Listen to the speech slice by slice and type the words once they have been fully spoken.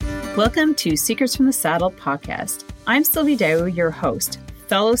Welcome to Secrets from the Saddle podcast. I'm Sylvie Dow, your host,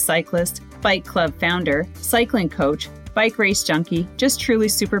 fellow cyclist, bike club founder, cycling coach, bike race junkie, just truly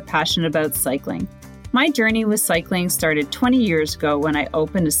super passionate about cycling. My journey with cycling started 20 years ago when I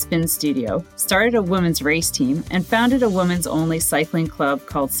opened a spin studio, started a women's race team, and founded a women's only cycling club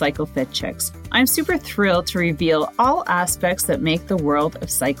called Cycle Fit Chicks. I'm super thrilled to reveal all aspects that make the world of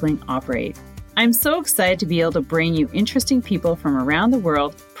cycling operate. I'm so excited to be able to bring you interesting people from around the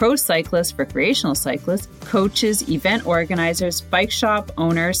world, pro cyclists, recreational cyclists, coaches, event organizers, bike shop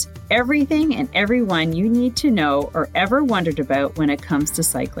owners, everything and everyone you need to know or ever wondered about when it comes to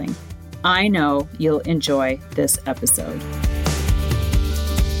cycling. I know you'll enjoy this episode.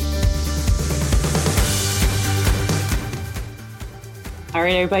 All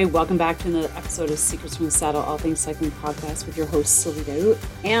right, everybody, welcome back to another episode of Secrets from the Saddle, All Things Cycling Podcast with your host, Sylvie Dow,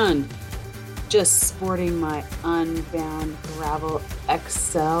 and just sporting my UNBOUND Gravel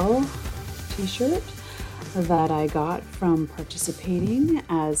XL t-shirt that I got from participating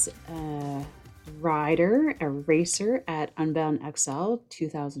as a rider, a racer at UNBOUND XL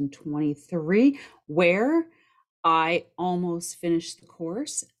 2023, where I almost finished the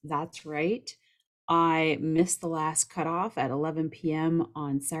course. That's right. I missed the last cutoff at 11 p.m.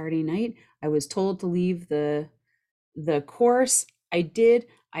 on Saturday night. I was told to leave the course. I did.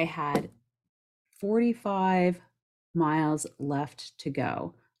 I had 45 miles left to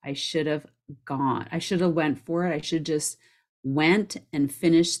go. I should have gone. I should have went for it. I should just went and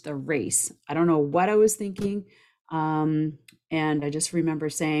finished the race. I don't know what I was thinking. And I just remember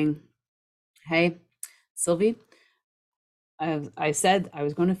saying, hey, Sylvie, I said I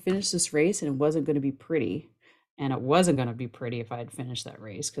was going to finish this race and it wasn't going to be pretty. And it wasn't going to be pretty if I had finished that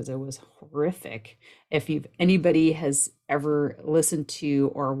race because it was horrific. If anybody has ever listened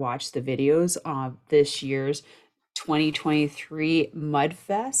to or watched the videos of this year's 2023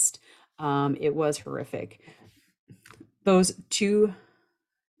 Mudfest, it was horrific. Those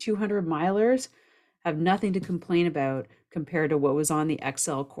 200milers have nothing to complain about compared to what was on the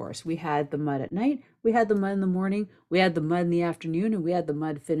XL course. We had the mud at night, we had the mud in the morning, we had the mud in the afternoon, and we had the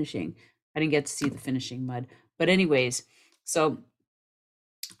mud finishing. I didn't get to see the finishing mud. But anyways, so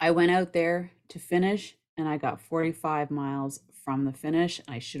I went out there to finish and I got 45 miles from the finish.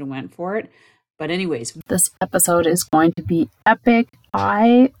 I should have went for it. But anyways, this episode is going to be epic.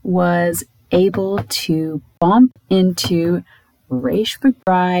 I was able to bump into Rach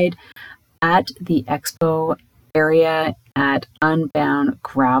McBride at the expo area at UNBOUND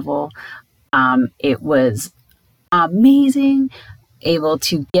Gravel. It was amazing. Able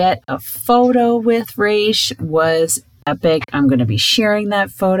to get a photo with Rach was epic. I'm going to be sharing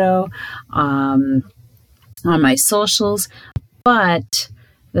that photo on my socials. But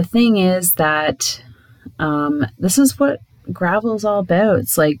the thing is that this is what gravel is all about.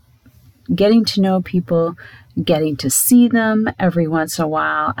 It's like getting to know people, getting to see them every once in a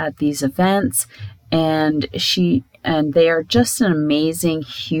while at these events. And they are just an amazing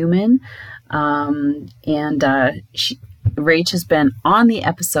human. Rach has been on the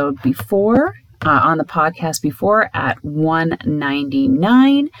episode before, on the podcast before at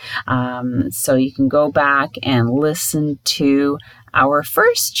 199. So you can go back and listen to our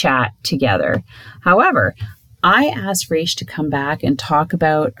first chat together. However, I asked Rach to come back and talk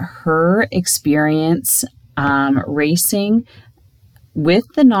about her experience racing with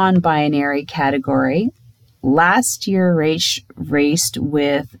the non-binary category. Last year, Rach raced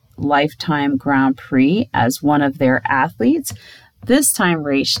with Lifetime Grand Prix as one of their athletes. This time,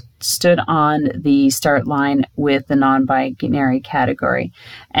 Rach stood on the start line with the non-binary category.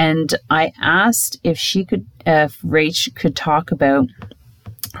 And I asked if Rach could talk about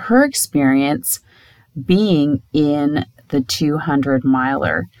her experience being in the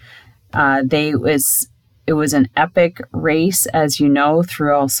 200miler. It was an epic race, as you know,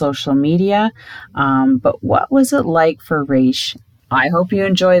 through all social media. But what was it like for Rach? I hope you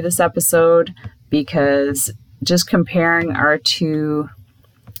enjoy this episode because just comparing our two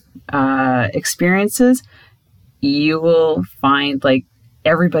experiences, you will find like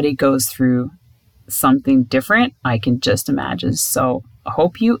everybody goes through something different. I can just imagine. So I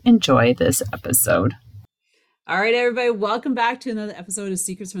hope you enjoy this episode. All right, everybody, welcome back to another episode of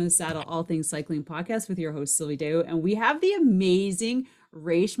Secrets from the Saddle, All Things Cycling Podcast with your host, Sylvie Dow. And we have the amazing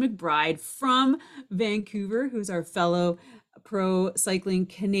Rach McBride from Vancouver, who's our fellow pro cycling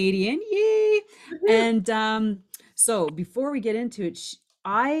Canadian. Yay! And so before we get into it,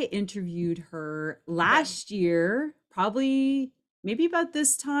 I interviewed her last year, probably maybe about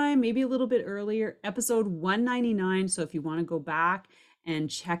this time, maybe a little bit earlier, episode 199. So if you want to go back and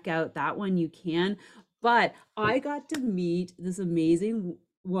check out that one, you can. But I got to meet this amazing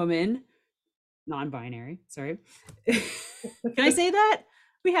woman, non-binary, sorry. Can I say that?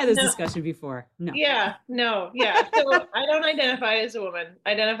 We had this No, discussion before. No. yeah, no, yeah. So I don't identify as a woman.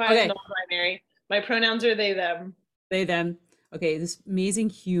 I identify as Okay. non-binary. My pronouns are they, them. They, them. Okay, this amazing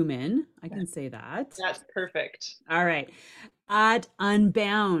human. I can say that. That's perfect. All right. At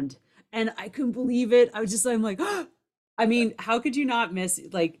Unbound. And I couldn't believe it. I'm like, I mean, how could you not miss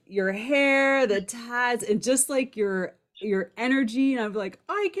like your hair, the tats, and just like your energy? And I'm like,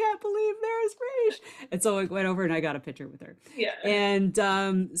 I can't believe there's Rach. And so I went over and I got a picture with her. Yeah. And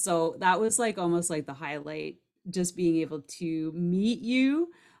so that was like almost like the highlight, just being able to meet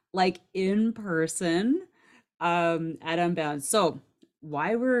you like in person at Unbound. So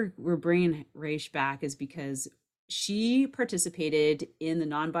why we're bringing Rach back is because she participated in the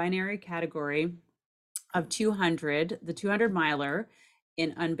non-binary category of 200, the 200 miler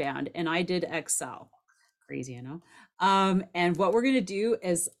in Unbound, and I did Excel. Crazy, I know. And what we're gonna do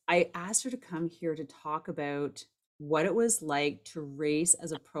is I asked her to come here to talk about what it was like to race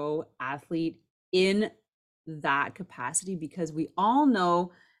as a pro athlete in that capacity, because we all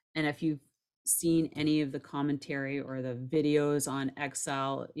know, and if you've seen any of the commentary or the videos on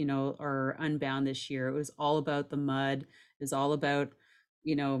Excel, or Unbound this year, it was all about the mud, it was all about,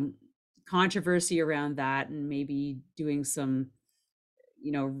 you know, controversy around that and maybe doing some,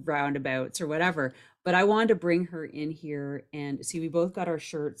 roundabouts or whatever. But I wanted to bring her in here and see, we both got our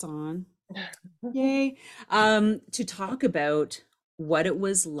shirts on. Yay. To talk about what it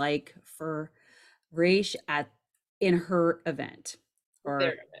was like for Rach in her event There or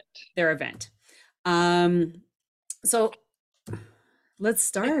it. their event. Um, so let's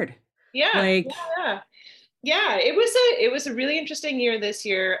start. Yeah, Like, yeah, yeah. Yeah, it was a really interesting year this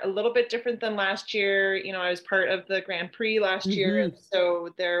year, a little bit different than last year. I was part of the Grand Prix last year, mhm, so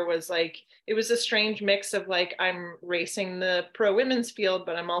there was like it was a strange mix of like I'm racing the pro women's field,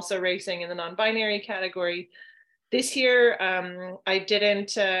 but I'm also racing in the non-binary category. This year, I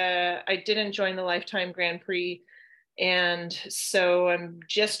didn't join the Lifetime Grand Prix, and so I'm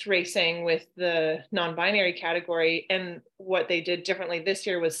just racing with the non-binary category. And what they did differently this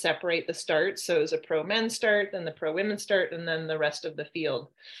year was separate the start. So it was a pro men start, then the pro women start, and then the rest of the field.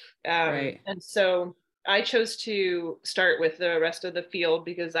 right. And so I chose to start with the rest of the field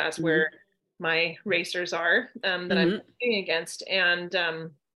because that's Hmm. where my racers are, that I'm Hmm. competing against. And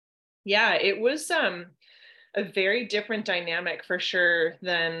yeah, it was a very different dynamic for sure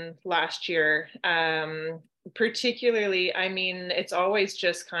than last year. Particularly, I mean, it's always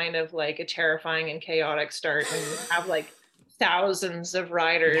just kind of like a terrifying and chaotic start when you have like thousands of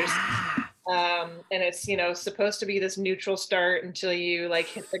riders. Yeah. And it's, supposed to be this neutral start until you like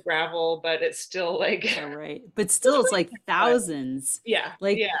hit the gravel, but it's still like, All right. But it's still, it's really like terrifying. thousands. Yeah,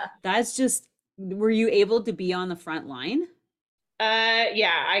 Like, yeah. that's just, were you able to be on the front line?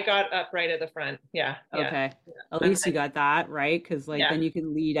 Yeah, I got up right at the front. Yeah, yeah, Okay. yeah. At I'm least you like, got that, right? Because like yeah, then you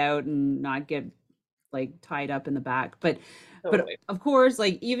can lead out and not get like tied up in the back. But totally. of course,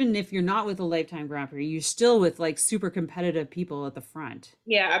 like even if you're not with a Lifetime Grand Prix, you're still with like super competitive people at the front.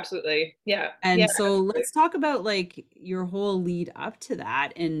 Yeah, absolutely. Yeah, yeah, And so absolutely. let's talk about like your whole lead up to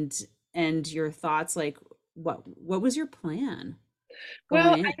that and your thoughts, like what was your plan going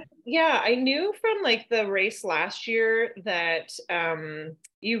Well, in? yeah, I knew from like the race last year that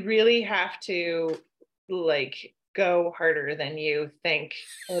you really have to like go harder than you think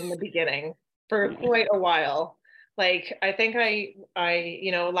in the beginning for Right. quite a while. Like I think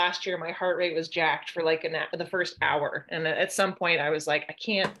last year my heart rate was jacked for like the first hour, and at some point I was like, I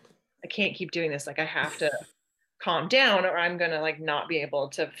can't keep doing this. Like I have to calm down or I'm gonna like not be able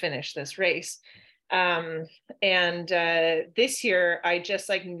to finish this race. Um, and this year I just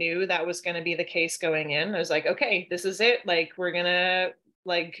like knew that was going to be the case going in. I was like, okay, this is it. Like we're gonna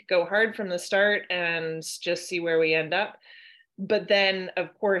like go hard from the start and just see where we end up. But then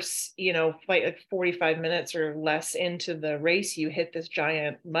of course, like 45 minutes or less into the race, you hit this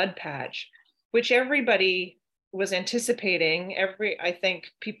giant mud patch, which everybody was anticipating. I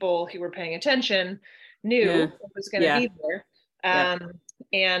think people who were paying attention knew Yeah. it was going to Yeah. be there. Yep.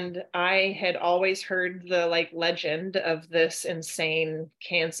 And I had always heard the like legend of this insane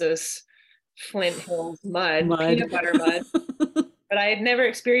Kansas Flint Hills mud, Mud. peanut butter mud, but I had never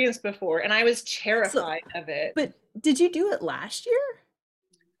experienced before. And I was So, terrified of it. but did you do it last year?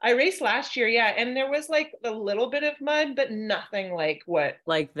 I raced last year, yeah, and there was like a little bit of mud, but nothing like what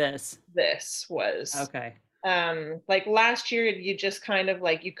Like this? this was. Okay. Like last year, you just kind of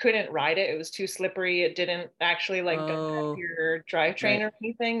like you couldn't ride it; it was too slippery. It didn't actually like gun up Oh, your drivetrain right. or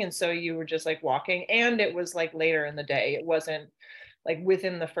anything, and so you were just like walking. And it was like later in the day; it wasn't like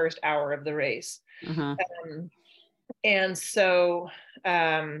within the first hour of the race. Uh-huh. Um, And so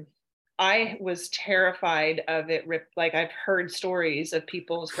I was terrified of it ripped. Like I've heard stories of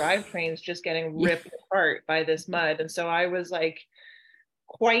people's drivetrains just getting Yeah. ripped apart by this mud. And so I was like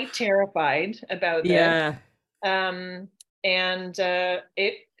quite terrified about this. Yeah. Um, and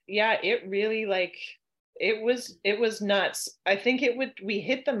yeah, it really like, it was nuts. I think we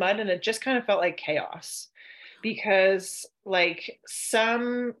hit the mud and it just kind of felt like chaos because like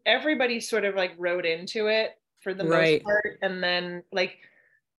everybody sort of like rode into it for the most Right. part. And then like,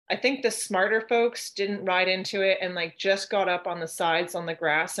 I think the smarter folks didn't ride into it and like just got up on the sides on the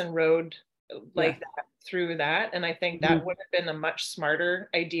grass and rode Yeah. like that through that. And I think that Mhm. would have been a much smarter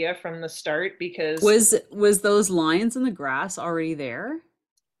idea from the start because Was those lines in the grass already there?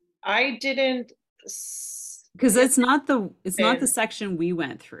 I didn't Because it it's not the been, section we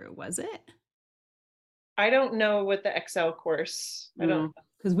went through, was it? I don't know what the XL course, I don't, No.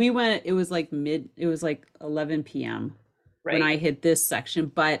 Because we went, it was like 11 p.m. when right, I hit this section,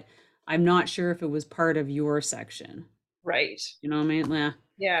 but I'm not sure if it was part of your section. right. You know what I mean? Yeah.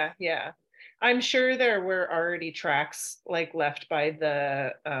 Yeah, yeah. I'm sure there were already tracks like left by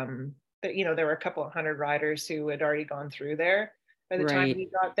there were a couple of hundred riders who had already gone through there by the time Right. we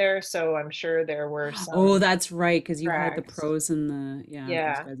got there. So I'm sure there were Oh, some that's right. Because you had the tracks. pros and those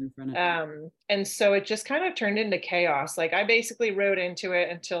Yeah. guys in front of. And so it just kind of turned into chaos. Like I basically rode into it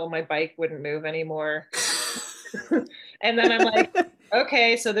until my bike wouldn't move anymore. And then I'm like,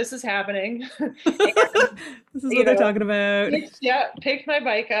 okay, so this is happening. And This is you what they're know, talking about. picked my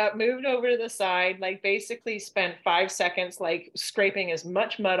bike up, moved over to the side, like basically spent 5 seconds like scraping as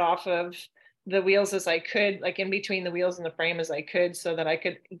much mud off of the wheels as I could, like in between the wheels and the frame as I could, so that I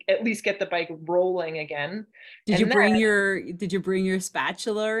could at least get the bike rolling again. And then Did you bring your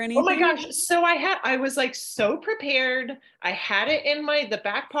spatula or oh my anything? gosh. So I was like so prepared. I had it in the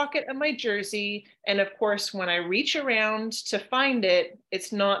back pocket of my jersey. And of course, when I reach around to find it,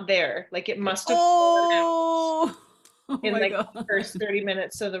 it's not there. Like it must have fallen out Oh, oh in my like the first God. 30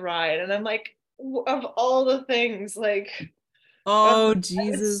 minutes of the ride. And I'm like, of all the things, like I Oh, was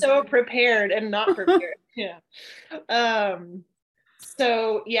Jesus. so prepared and not prepared. Yeah. Um,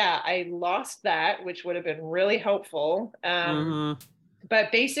 so yeah, I lost that, which would have been really helpful. Uh-huh.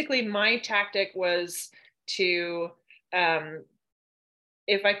 But basically my tactic was to um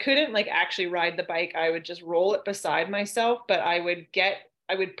if I couldn't like actually ride the bike, I would just roll it beside myself, but I would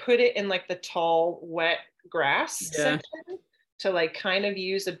put it in like the tall, wet grass Yeah. section to like kind of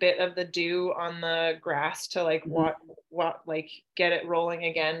use a bit of the dew on the grass to like Mhm. what like get it rolling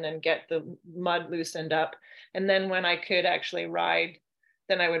again and get the mud loosened up. And then when I could actually ride,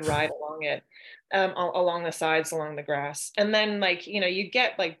 then I would ride along it, along the sides, along the grass. And then like, you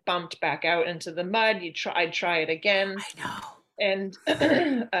get like bumped back out into the mud. I'd try it again I know.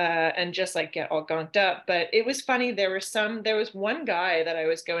 and and just like get all gunked up. But it was funny. There was one guy that I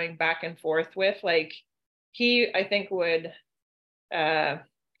was going back and forth with. Like I think would uh,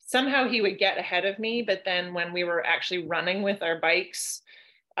 somehow he would get ahead of me. But then when we were actually running with our bikes,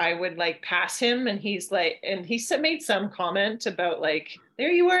 I would like pass him, and made some comment about like,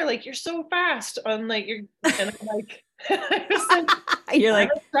 there you are, like you're so fast on like you're, and I'm like, I was like, You're I'm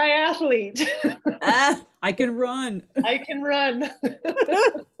like, a triathlete. I can run. I can run.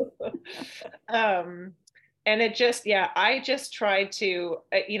 um, and I just tried to,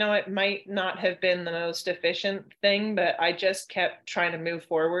 it might not have been the most efficient thing, but I just kept trying to move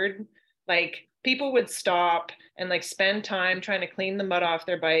forward. Like people would stop and like spend time trying to clean the mud off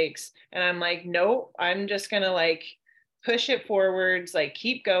their bikes. And I'm like, no, I'm just going to like push it forwards, like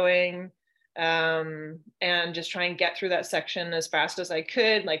keep going, and just try and get through that section as fast as I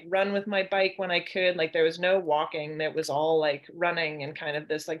could, like run with my bike when I could. Like there was no walking, it was all like running and kind of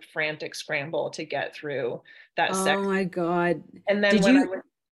this like frantic scramble to get through that Oh section. my God. And then Did when I you? was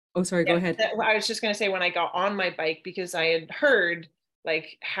Oh, sorry, go yeah, ahead. I was just going to say when I got on my bike, because I had heard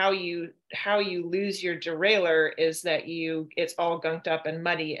like how you lose your derailleur is that it's all gunked up and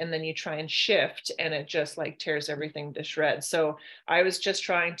muddy, and then you try and shift and it just like tears everything to shreds. So I was just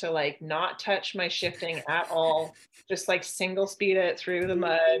trying to like not touch my shifting at all, just like single speed it through the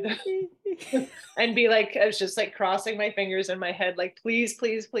mud and be like, I was just like crossing my fingers in my head, like, please,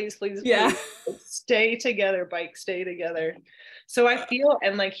 please, please, please, Yeah. please, stay together, bike, stay together. So I feel,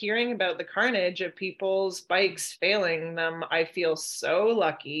 and like hearing about the carnage of people's bikes failing them, I feel so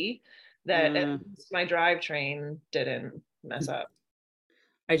lucky that at Uh, least my drivetrain didn't mess up.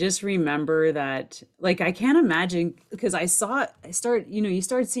 I just remember that, like, I can't imagine because you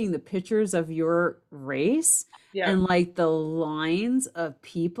start seeing the pictures of your race Yeah. and like the lines of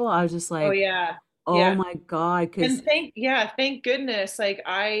people. I was just Oh like, yeah. oh Yeah. my God, because And thank goodness, like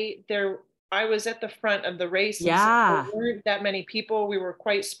I was at the front of the race, and so there Yeah. weren't that many people. We were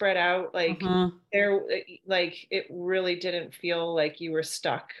quite spread out. Like Uh-huh. there, like it really didn't feel like you were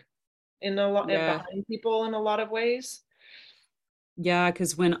stuck in a lot Yeah. behind people in a lot of ways. Yeah,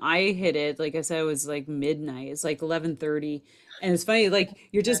 because when I hit it, like I said, it was like midnight. It's like 11:30. And it's funny, like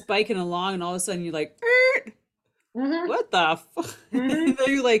you're Yeah. just biking along and all of a sudden you're like, Hmm. what the fuck? Hmm. And then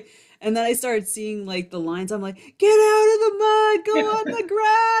you're like, and then I started seeing like the lines. I'm like, get out of the mud, go Yeah. on the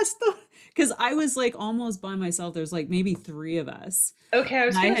grass. Because I was like almost by myself. There's like maybe three of us. Okay, I And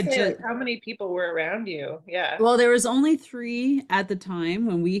was I gonna had say, just, like, how many people were around you? Yeah. well, there was only three at the time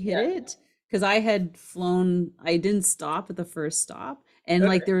when we hit Yeah. it. Because I had flown, I didn't stop at the first stop. And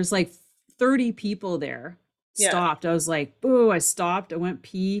like Okay. there was like 30 people there Yeah. stopped. I was like, boo, I stopped. I went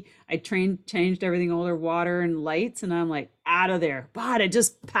pee. I changed everything over water and lights. And I'm like, out of there. But I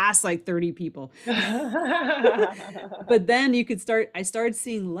just passed like 30 people. But then you could start, I started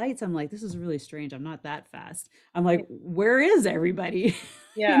seeing lights. I'm like, this is really strange. I'm not that fast. I'm like, where is everybody?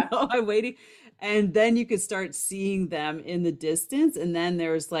 Yeah. I'm waiting. And then you could start seeing them in the distance. And then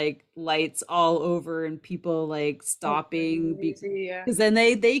there's like lights all over and people like Oh, stopping crazy. Yeah. because then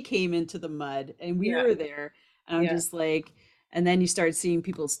they came into the mud and we Yeah. were there. And I'm Yeah. just like, and then you start seeing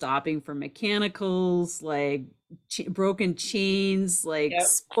people stopping for mechanicals, like broken chains, like Yep.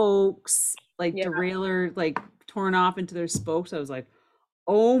 spokes, like Yeah. derailleur, like torn off into their spokes. I was like,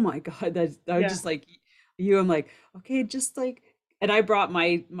 oh my God, that's I was Yeah. just like you. I'm like, okay, just like, and I brought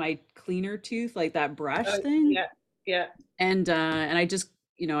my cleaner tooth, like that brush Oh, thing, yeah. Yeah. and I just,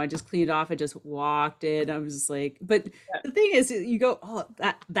 I just cleaned it off. I just walked it. I was just like, but Yeah. the thing is, you go, oh,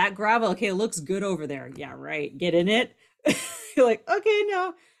 that gravel, okay, it looks good over there. Yeah, right. Get in it. You're like, okay,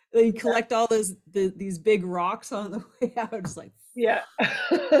 now. Then you Yeah. collect all these big rocks on the way out. It's like, Yeah.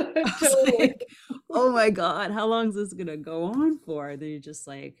 I was Totally. like, oh my God, how long is this gonna go on for? Then you're just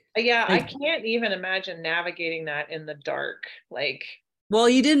Yeah, I like, can't even imagine navigating that in the dark. Like, well,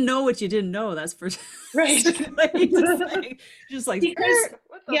 you didn't know what you didn't know. That's for right. so, like, just like, Because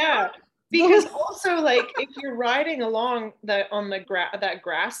what the yeah, fuck is because going also like if you're riding along that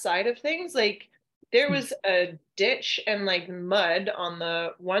grass side of things, like there on? was a ditch and like mud on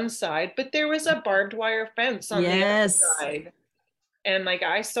the one side, but there was a barbed wire fence on the other Yes. side. And like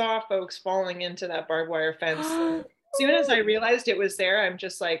I saw folks falling into that barbed wire fence. And as soon as I realized it was there, I'm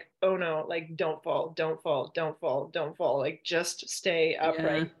just like, oh no, like don't fall, don't fall, don't fall, don't fall. Like just stay Yeah.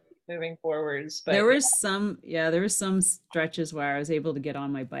 upright, moving forwards. There But were some, yeah, there were some stretches where I was able to get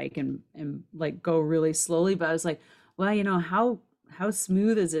on my bike and like go really slowly, but I was like, well, how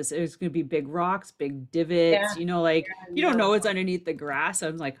smooth is this? There's going to be big rocks, big divots, yeah, like yeah, you don't know no, what's underneath the grass. I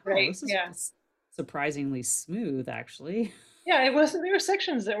was like, oh, right. this is Yeah. surprisingly smooth, actually. Yeah, it wasn't. There were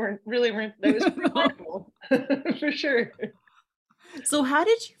sections that weren't. That was pretty painful, for sure. So how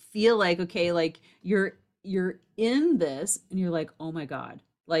did you feel like, okay, like you're in this and you're like, oh my God,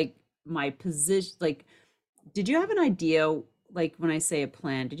 like my position, like, did you have an idea, like when I say a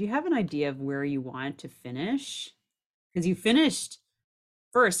plan, did you have an idea of where you wanted to finish? Because you finished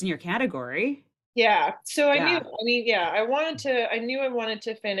first in your category. Yeah. So I knew. Yeah. I mean, yeah. I wanted to. I knew I wanted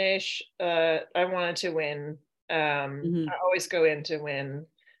to finish. I wanted to win. Hmm. I always go in to win.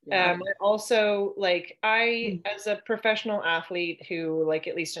 Yeah. I also like I Mm. as a professional athlete who like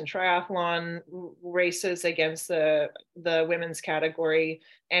at least in triathlon races against the women's category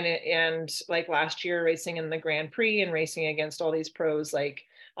and like last year racing in the Grand Prix and racing against all these pros, like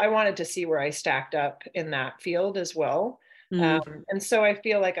I wanted to see where I stacked up in that field as well. Mm. And so I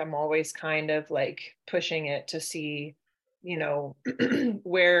feel like I'm always kind of like pushing it to see,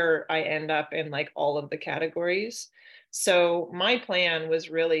 where I end up in like all of the categories. So my plan was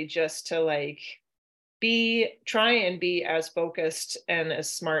really just to like try and be as focused and as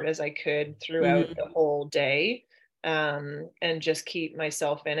smart as I could throughout Hmm. the whole day, and just keep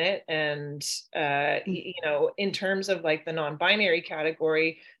myself in it. And in terms of like the non-binary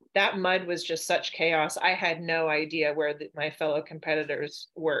category, that mud was just such chaos. I had no idea where my fellow competitors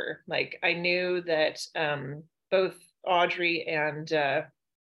were. Like I knew that both Audrey and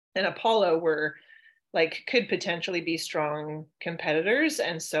Apollo were like could potentially be strong competitors,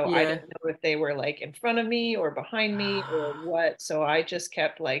 and so I Yeah. didn't know if they were like in front of me or behind me or what, so I just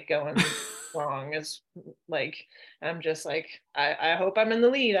kept like going wrong as like I'm just like I hope I'm in the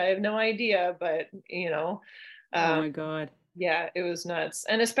lead. I have no idea, but Oh um my God. yeah, it was nuts.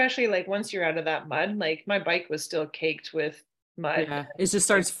 And especially like once you're out of that mud, like my bike was still caked with mud. Yeah. It just Like,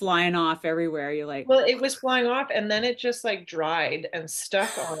 starts flying off everywhere. You're like, well, it was flying off and then it just like dried and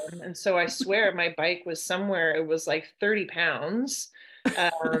stuck on. And so I swear my bike was somewhere, it was like 30 pounds.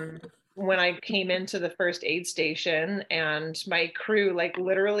 Um, when I came into the first aid station, and my crew like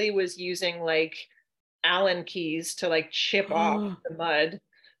literally was using like Allen keys to like chip off the mud.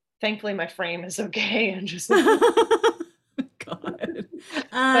 Thankfully, my frame is okay and just like, God.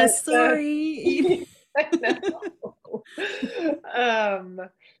 but Sorry. I know. Um,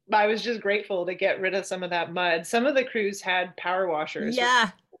 I was just grateful to get rid of some of that mud. Some of the crews had power washers, which Yeah,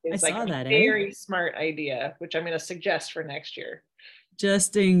 I is like saw a that, eh? very smart idea, which I'm going to suggest for next year.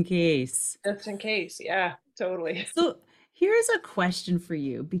 Just in case. Just in case. Yeah, totally. So here's a question for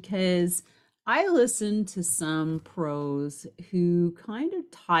you because I listened to some pros who kind of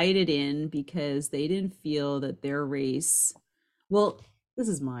tied it in because they didn't feel that their race, well, this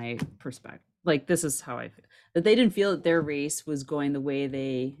is my perspective. Like, this is how I feel that they didn't feel that their race was going the way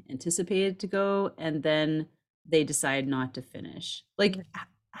they anticipated to go. And then they decided not to finish. Like,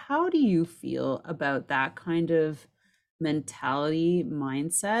 how do you feel about that kind of mentality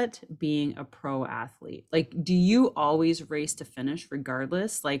mindset being a pro athlete? Like, do you always race to finish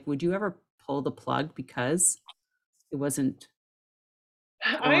regardless? Like, would you ever pull the plug because it wasn't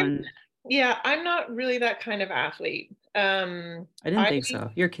I'm going? yeah, I'm not really that kind of athlete. I didn't I think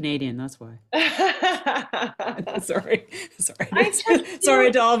so. You're Canadian, that's why. I Sorry. Sorry. just Sorry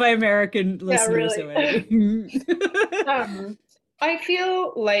feel, to all my American yeah, listeners really. who any. Um, I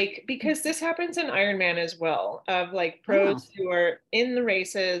feel like because this happens in Ironman as well, of like Oh. pros who are in the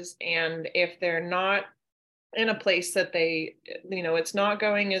races, and if they're not in a place that they, it's not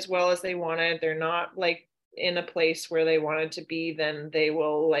going as well as they wanted, they're not like in a place where they wanted to be, then they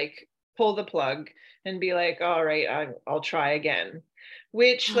will like pull the plug and be like, all right, I'll try again.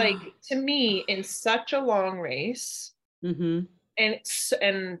 Which, like, to me, in such a long race, Mm-hmm.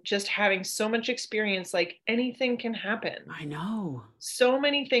 and just having so much experience, like anything can happen, I know. so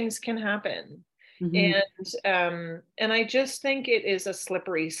many things can happen. Mm-hmm. And I just think it is a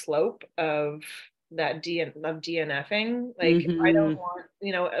slippery slope of that DNFing. Like, I don't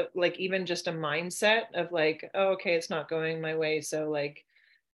Mm-hmm. want, like even just a mindset of like, oh, okay, it's not going my way, so like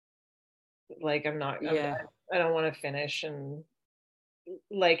Yeah. I don't want to finish. And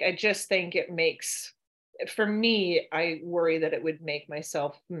like, I just think it makes, for me, I worry that it would make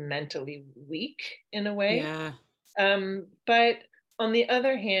myself mentally weak in a way. Yeah. But on the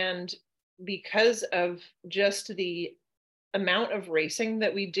other hand, because of just the amount of racing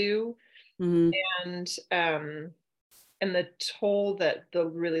that we do, Mm-hmm. and the toll that the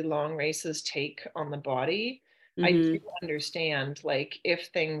really long races take on the body, I do Mm-hmm. understand, like, if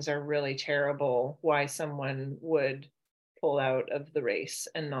things are really terrible, why someone would pull out of the race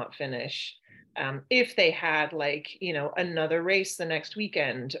and not finish. If they had, like, another race the next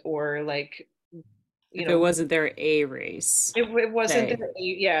weekend, or like, If it wasn't their A race, it wasn't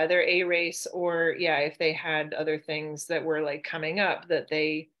say. their A race, or yeah, if they had other things that were like coming up that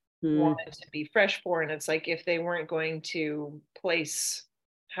they Mm, wanted to be fresh for, and it's like, if they weren't going to place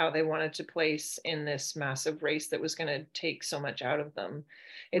how they wanted to place in this massive race that was going to take so much out of them,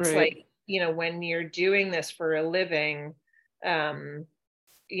 it's right. like, when you're doing this for a living, um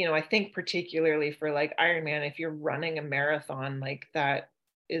I think particularly for like Ironman, if you're running a marathon, like, that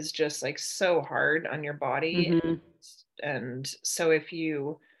is just like so hard on your body. Mm-hmm. And so if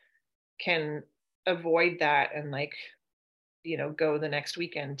you can avoid that and like, go the next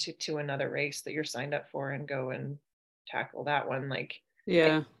weekend to another race that you're signed up for, and go and tackle that one, like, I,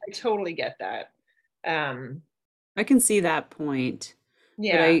 Yeah. I totally get that. Um, I can see that point, but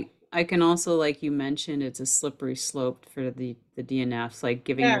yeah, I can also, like you mentioned, it's a slippery slope for the DNFs, like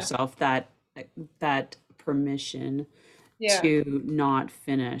giving yeah, yourself that permission yeah. to not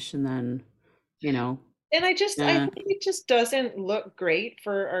finish and then, you know, And I uh, think it just doesn't look great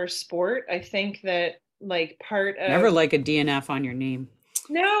for our sport. I think that, like, part never of, like a DNF on your name.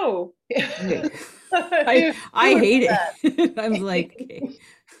 no. Right. I who, I who would hate do it. I'm like, that? okay,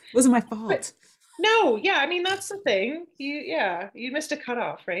 wasn't my But fault. no, yeah, I mean, that's the thing. You missed a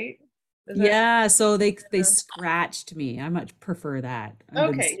cutoff, right? Is that Yeah, so they scratched me. I much prefer that. I've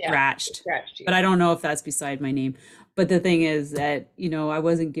been okay? Yeah, scratched, scratched but you. I don't know if that's beside my name. But the thing is that, I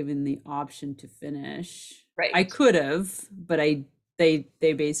wasn't given the option to finish. I Right. could have, but they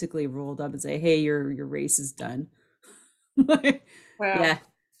basically rolled up and say, "Hey, your race is done." Wow. Yeah,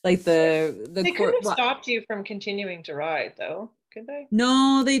 like the They couldn't court. have stopped you from continuing to ride, though, could they?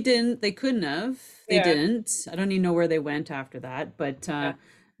 No, they didn't. They couldn't have. They Yeah. didn't. I don't even know where they went after that. Yeah.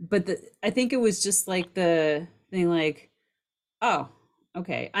 But I think it was just like the thing, like, oh,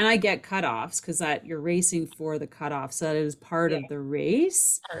 okay. And I get cutoffs because that you're racing for the cutoff, so that it was part Yeah. of the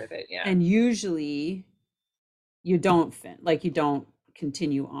race. Part of it. Yeah. And usually you don't like you don't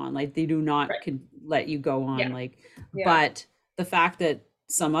continue on. Like they do not Right. let you go on. Yeah. Like, Yeah. but the fact that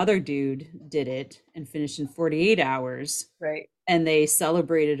some other dude did it and finished in 48 hours Right. and they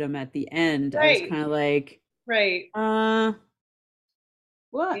celebrated him at the end. I was Right. kind of like, Right. uh, Yeah.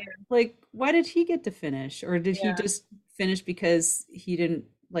 what? Like, why did he get to finish? Or did he Yeah. just finish because he didn't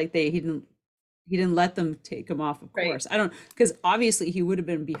like he didn't let them take him off of Right. course. I don't because obviously he would have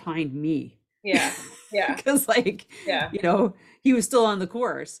been behind me. Yeah. Yeah. Because like, Yeah. you know, he was still on the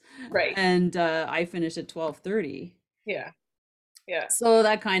course Right. and I finished at 12:30. Yeah. Yeah. So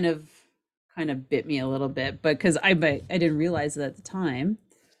that kind of bit me a little bit, but because I didn't realize it at the time.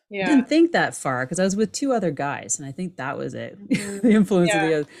 I Yeah. didn't think that far because I was with two other guys, and I think that was it. Mhm. The influence of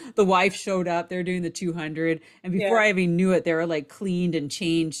Yeah. the wife showed up. They're doing the 200, and before Yeah. I even knew it, they were like cleaned and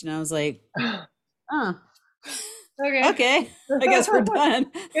changed, and I was like, "Oh, Okay. okay, I guess we're done."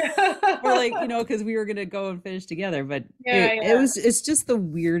 Or Yeah. like, because we were gonna go and finish together, but Yeah. Yeah. it's just the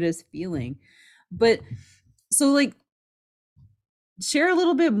weirdest feeling. But so like share a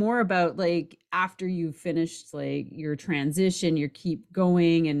little bit more about like after you finished like your transition, your keep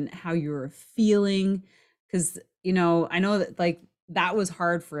going and how you were feeling. Cause I know that like that was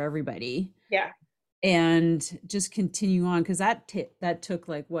hard for everybody Yeah. and just continue on. Cause that took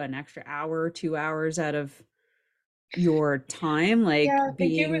like what, an extra hour, 2 hours out of your time, like Yeah. I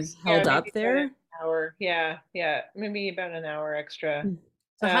think it being was, yeah, held maybe up about an there. hour. Yeah. Yeah. Maybe about an hour extra. Mm.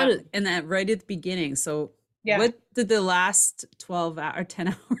 So how Um, did, and that right at the beginning. So yeah. what did the last 12 or 10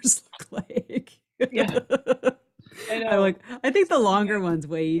 hours look like? Yeah. I I know. like, I think the longer one's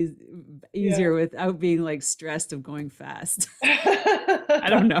way Yeah. easier without being like stressed of going fast. I Yeah.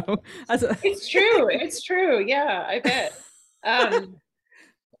 don't know. It's true. It's true. Yeah, I bet. Um,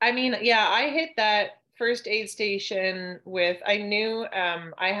 I mean, yeah, I hit that first aid station with, I knew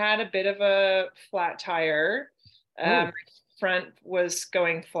I had a bit of a flat tire. Oh, Front was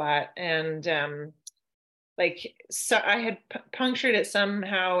going flat and like so I had punctured it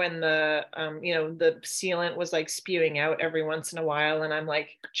somehow and the sealant was like spewing out every once in a while and I'm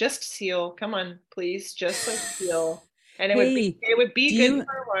like, just seal, come on, please, just like seal. And it would be hey, it would be do good you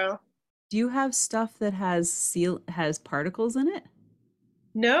for a while. do you have stuff that has particles in it?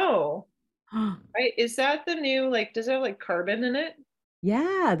 No. Is that the new, like, does it have like carbon in it?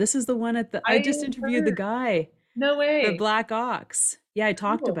 Yeah, this is the one I I just interviewed the heard. guy No for way. Black Ox. Yeah, I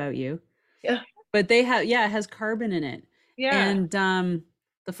talked Oh, about you. yeah. But they have, yeah, it has carbon in it. Yeah. And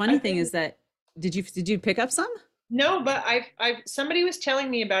the funny I thing is think that did you pick up some? no, but I've somebody was telling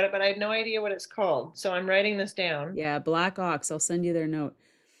me about it, but I had no idea what it's called. So I'm writing this down. Yeah, Black Ox. I'll send you their note.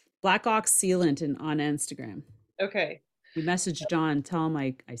 Black Ox Sealant on Instagram. Okay. You message John, tell him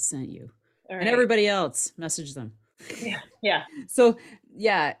I sent you. All And right. everybody else, message them. Yeah. Yeah. So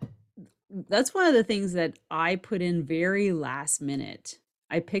yeah, that's one of the things that I put in very last minute.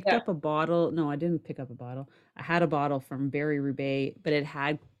 I picked Yeah. up a bottle. No, I didn't pick up a bottle. I had a bottle from Berry Roubaix, but it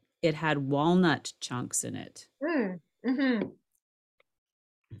had walnut chunks in it. Mm-hmm.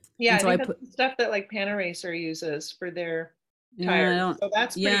 Yeah, And I so I think that's put, the stuff that like Panaracer uses for their yeah, I tires. don't, So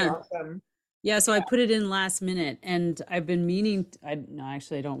that's pretty yeah. awesome. Yeah, so I put it in last minute and I've been meaning I no,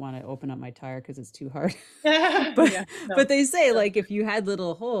 actually I don't want to open up my tire because it's too hard. Yeah. But Yeah. but No. they say like if you had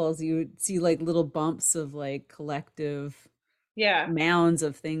little holes, you would see like little bumps of like collective Yeah. mounds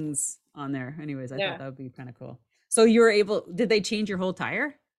of things on there. Anyways, I thought Yeah. that would be kind of cool. So you were able, did they change your whole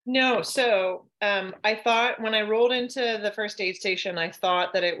tire? No, so I thought when I rolled into the first aid station, I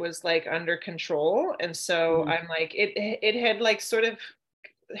thought that it was like under control. And so Mhm. I'm like, it had like sort of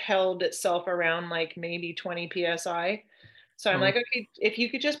held itself around like maybe 20 psi. So I'm like, Oh, okay, if you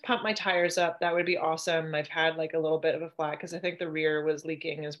could just pump my tires up, that would be awesome. I've had like a little bit of a flat because I think the rear was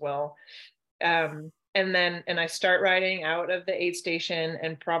leaking as well. And I start riding out of the aid station,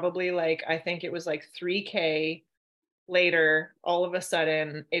 and probably like I think it was like 3K later, all of a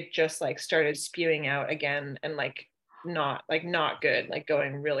sudden it just like started spewing out again and like not good, like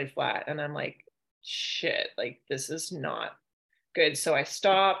going really flat. And I'm like, shit, like this is not good. So I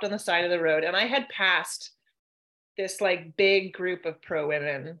stopped on the side of the road and I had passed this like big group of pro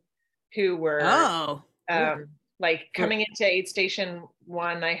women who were oh, oh, like for, coming into aid station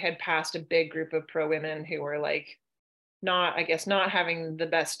one. I had passed a big group of pro women who were like not, I guess, not having the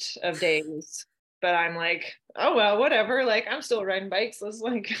best of days. But I'm like, oh well, whatever. Like I'm still riding bikes. Let's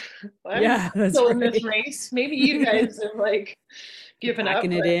like I'm yeah, that's still in this right. race. Maybe you guys have like given up,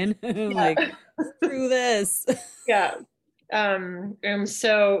 Packing it but in. I'm like, yeah. screw this. Yeah. And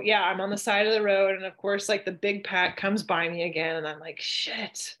so yeah, I'm on the side of the road, and of course, like the big pack comes by me again, and I'm like,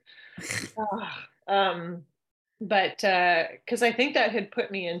 shit. Ah. But because I think that had put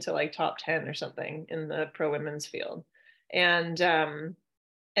me into like top 10 or something in the pro women's field. And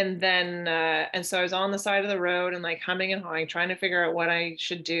then and so I was on the side of the road and like humming and hawing, trying to figure out what I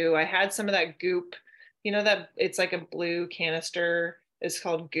should do. I had some of that goop, that it's like a blue canister. It's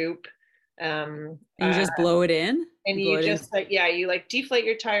called goop. And you just blow it in? And You blow you it in? just like, yeah, you like deflate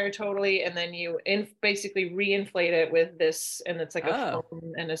your tire totally, and then you basically re-inflate it with this, and it's like a Oh,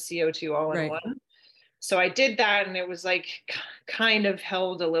 foam and a CO2 all in right. one. So I did that, and it was like kind of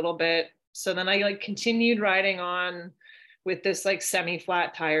held a little bit. So then I like continued riding on with this like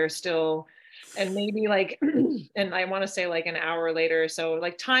semi-flat tire still, and maybe like and I want to say like an hour later. So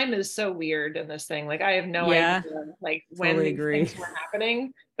like time is so weird in this thing. Like I have no idea Yeah, like when totally these agree. things were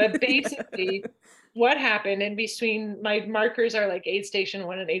happening. But basically what happened in between, my markers are like aid station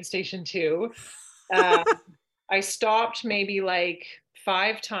 1 and aid station 2. Uh, I stopped maybe like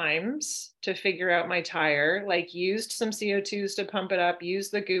 5 times to figure out my tire, like used some CO2s to pump it up,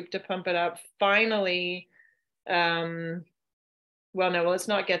 used the goop to pump it up. Finally, well, let's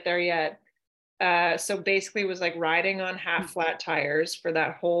not get there yet. So basically was like riding on half flat tires for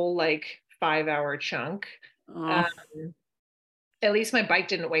that whole like 5 hour chunk. Oh. Um, at least my bike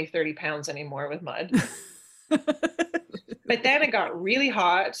didn't weigh 30 pounds anymore with mud. But then it got really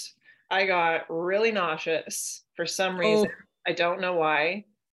hot. I got really nauseous for some reason. Oh, I don't know why.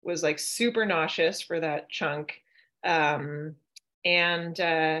 Was like super nauseous for that chunk. Um, and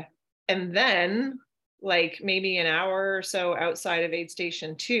uh, and then like maybe an hour or so outside of aid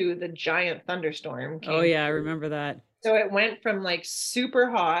station 2, the giant thunderstorm oh came yeah, I through. remember that. So it went from like super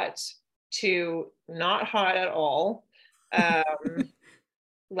hot to not hot at all. Um,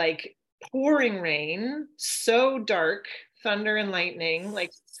 like pouring rain, so dark, thunder and lightning,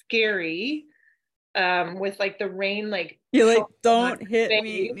 like scary, with like the rain like You're like, pelting on don't hit your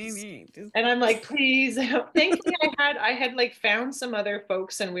me. face. Just... And I'm like, please. Thankfully, I had like found some other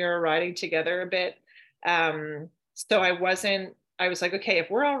folks and we were riding together a bit. So I was like, okay, if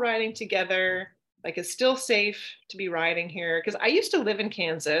we're all riding together, like it's still safe to be riding here. Because I used to live in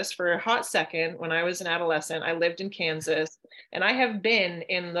Kansas for a hot second when I was an adolescent. I lived in Kansas, and I have been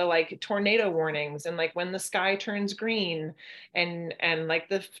in the like tornado warnings and like when the sky turns green and like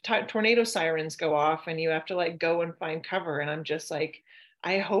the tornado sirens go off and you have to like go and find cover. And I'm just like,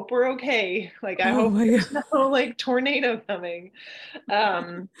 I hope we're okay. Like I Oh hope my there's God. no like tornado coming.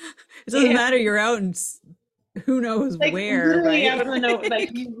 Um, It doesn't and matter. You're out and who knows like where, literally right? out in the note, like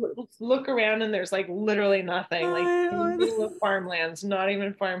you look around and there's like literally nothing, like I in the know. middle of farmlands, not even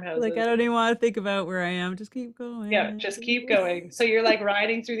Like, farmhouses. I don't even want to think about where I am. Just keep Yeah, going. just keep going. So you're like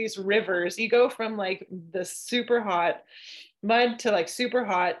riding through these rivers. You go from like the super hot mud to like super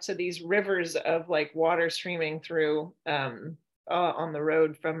hot to these rivers of like water streaming through on the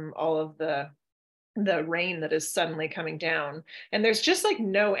road from all of the rain that is suddenly coming down. And there's just like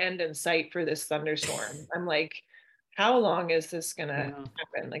no end in sight for this thunderstorm. I'm like, how long is this gonna Wow.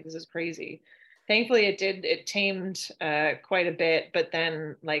 happen? Like, this is crazy. Thankfully it tamed quite a bit, but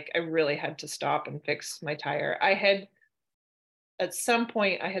then like I really had to stop and fix my tire. I had At some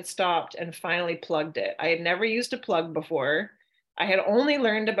point I had stopped and finally plugged it. I had never used a plug before. I had only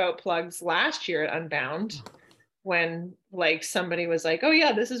learned about plugs last year at Unbound when like somebody was like, "Oh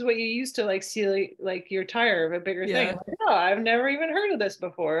yeah, this is what you use to like seal like your tire of a bigger thing." I'm Yeah. like, "Oh, I've never even heard of this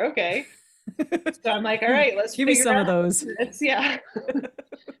before." Okay. So I'm like, "All right, let's Give me figure some out of how to those. do this." Yeah.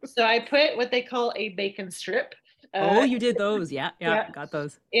 So I put what they call a bacon strip Oh, uh you did those. Yeah, yeah, yeah, got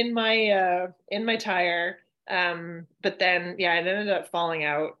those. in my tire. But then yeah, it ended up falling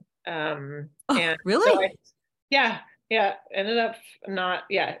out. Oh, And so really? yeah, yeah, ended up not,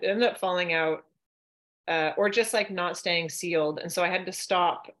 yeah, it ended up falling out, or just like not staying sealed. And so I had to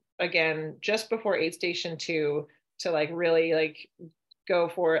stop again just before aid station 2 to like really like go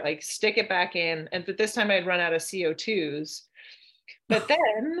for it, like stick it back in. And but this time I'd run out of CO2s. But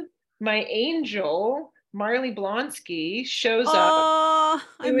then my angel, Marley Blonsky, shows up. Oh,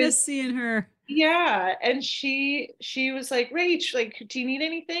 I It was, miss seeing her. yeah, and she was like, Rach, like, do you need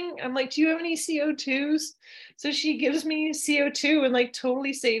anything? I'm like, do you have any CO2s? So she gives me CO2 and like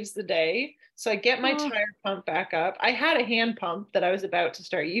totally saves the day. So I get my Oh, tire pump back up. I had a hand pump that I was about to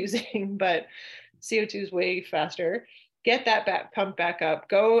start using, but CO2 is way faster. Get that back pump back up.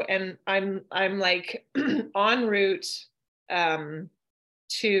 Go, and I'm like en route um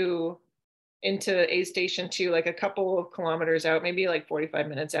to into a station 2, like a couple of kilometers out, maybe like 45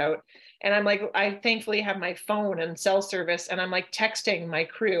 minutes out. And I'm like, I thankfully have my phone and cell service. And I'm like texting my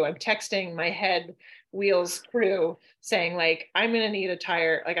crew. I'm texting my head wheels crew saying like, I'm going to need a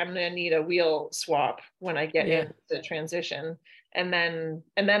tire. Like I'm going to need a wheel swap when I get yeah. into the transition. And then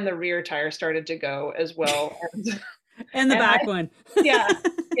the rear tire started to go as well. And And the And back one. yeah,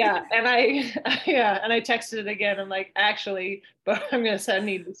 yeah. And I, yeah. And I texted it again. I'm like, actually, but I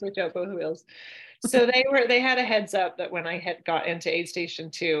need to switch out both wheels. So they had a heads up that when I had got into aid station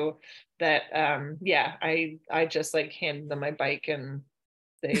 2, that, yeah, I just like handed them my bike and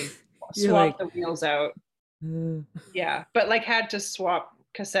they You're swapped like, the wheels out. "Ugh." Yeah. But like had to swap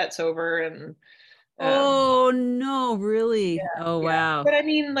cassettes over and, um, Oh no, really? Oh yeah. wow. But I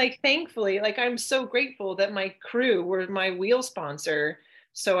mean, like, thankfully, like, I'm so grateful that my crew were my wheel sponsor.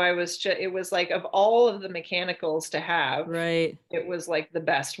 So I was just, it was like, of all of the mechanicals to have, Right. it was like the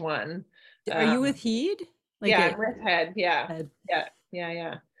best one. Are you Um, with Heed? Like yeah, I'm it with Head. Yeah. had, Yeah. Yeah.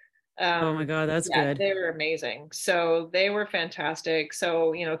 Yeah. oh my God, that's Yeah, good. they were amazing. So they were fantastic.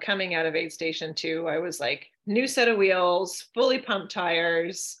 So, coming out of aid station 2, I was like, new set of wheels, fully pumped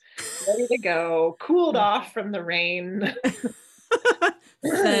tires, ready to go, cooled off from the rain.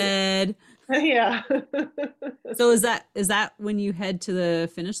 Fed. Yeah. So is that when you head to the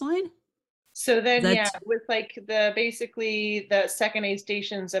finish line? So Is then, yeah, that with like the basically the second aid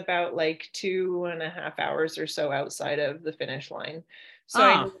station's about like 2.5 hours or so outside of the finish line. So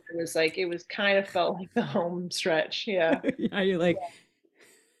I knew oh it was like, it was kind of felt like the home stretch. Yeah. yeah, you're like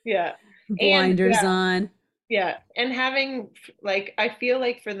Yeah. And blinders yeah, on. yeah. And having like, I feel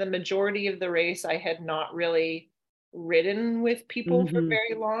like for the majority of the race, I had not really ridden with people for Mm-hmm.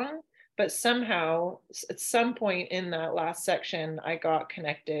 very long. But somehow, at some point in that last section, I got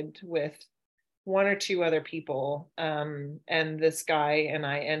connected with one or two other people, and this guy and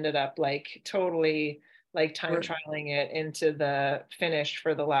I ended up like totally like time Or trialing it into the finish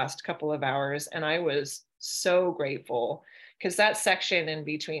for the last couple of hours, and I was so grateful because that section in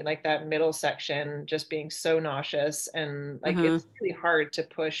between, like that middle section, just being so nauseous, and like uh-huh. it's really hard to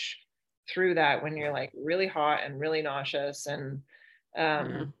push through that when you're like really hot and really nauseous. Yeah.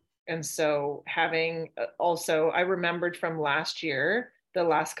 Um and so having, also, I remembered from last year, the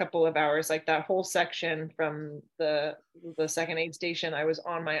last couple of hours, like that whole section from the second aid station, I was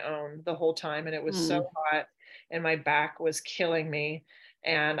on my own the whole time, and it was so Mm. hot and my back was killing me.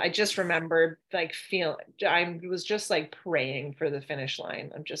 And I just remembered like I was just like praying for the finish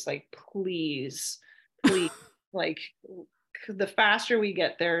line. I'm just like, please, please, like, the faster we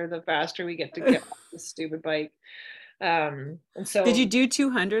get there, the faster we get to get off this stupid bike. And Did you so, do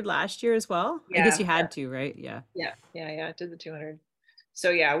 200 last year as well? I guess yeah, you had to, right? Yeah. yeah, I did the 200. So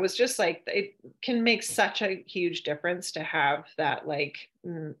yeah, it was just like, it can make such a huge difference to have that like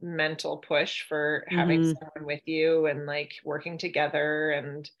mental push for having Mm-hmm. someone with you and like working together.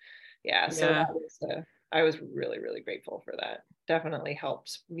 And yeah, so Yeah. that was I was really, really grateful for that. Definitely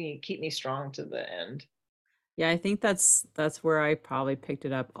helped me keep me strong to the end. Yeah, I think that's where I probably picked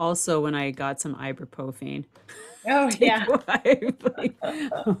it up. Also, when I got some ibuprofen. Oh Take yeah. a wipe. Like,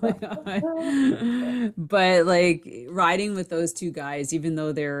 oh my God. But like riding with those two guys, even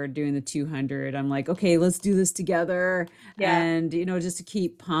though they're doing the 200, I'm like, okay, let's do this together. Yeah. And just to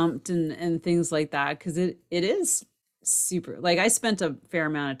keep pumped and things like that. Cause it is super, like I spent a fair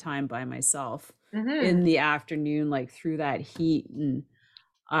amount of time by myself Hmm. in the afternoon, like through that heat. And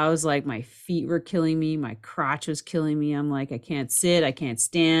I was like, my feet were killing me, my crotch was killing me. I'm like, I can't sit, I can't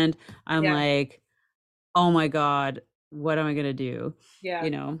stand. I'm Yeah. like, oh my God, what am I gonna do? Yeah.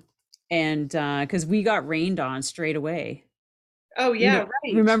 You know? And because we got rained on straight away. Oh yeah,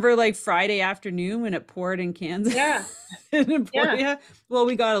 right. Remember like Friday afternoon when it poured in Kansas Yeah. in Yeah. Emporia? Well,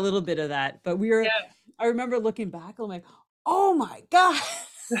 we got a little bit of that, but Yeah. I remember looking back, I'm like, oh my God.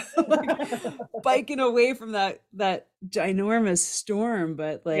 Like biking away from that ginormous storm,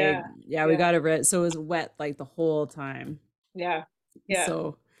 but like Yeah. yeah, we Yeah. got it red. So it was wet like the whole time. Yeah. Yeah.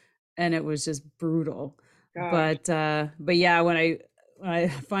 So and it was just brutal. Gosh. But yeah, when I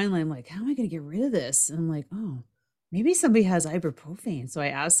finally I'm like, how am I gonna get rid of this? And I'm like, oh, maybe somebody has ibuprofen. So I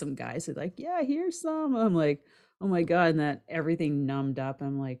asked some guys, they're like, yeah, here's some. I'm like, oh my God, and that everything numbed up.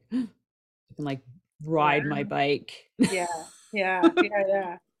 I'm like, I can like ride my Wow. bike. Yeah. Yeah. Yeah.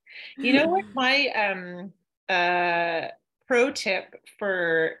 Yeah. You know what? My pro tip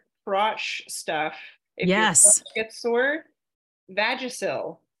for crotch stuff, if your crotch Yes. gets sore,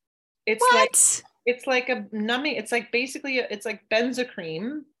 Vagisil. It's like What? it's like a numbing, it's like basically it's like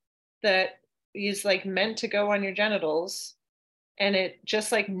benzocaine that is like meant to go on your genitals, and it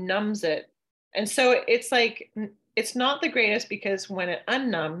just like numbs it. And so it's like, it's not the greatest because when it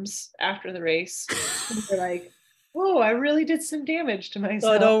unnumbs after the race, you're like, whoa, I really did some damage to Oh,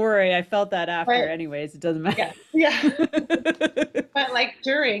 myself. don't worry. I felt that after But anyways. It doesn't matter. yeah, yeah. But like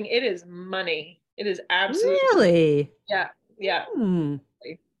during, it is money. It is absolutely, Really? yeah, yeah, Hmm.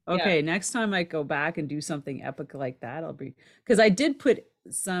 yeah, Okay, next time I go back and do something epic like that, I'll be because I did put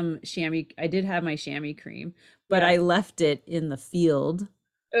some chamois. I did have my chamois cream, but Yeah. I left it in the field.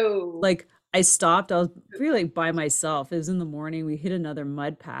 Oh, Like I stopped, I was really like by myself. It was in the morning. We hit another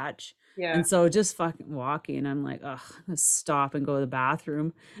mud patch. yeah. And so just fucking walking, I'm like, oh, I'm gonna stop and go to the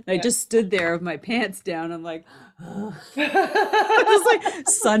bathroom. And I Yeah. just stood there with my pants down. I'm like, oh. Just like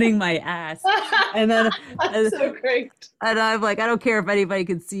sunning my ass. And then That's and, so great. and I'm like, I don't care if anybody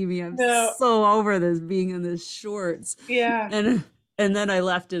can see me. I'm No. so over this being in this shorts. Yeah. And then I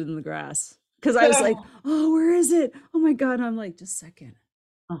left it in the grass. Because I was like, Oh, oh, where is it? Oh my God. And I'm like, just a second.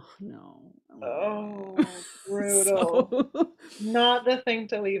 Oh no. Oh. oh, brutal. So Not the thing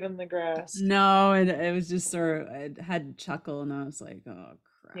to leave in the grass. no, and it was just sort of I had to chuckle and I was like, oh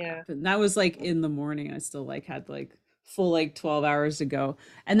Yeah. crap. And that was like in the morning. I still like had like full like 12 hours to go.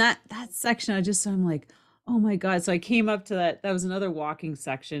 And that section I'm like, oh my God. So I came up to that was another walking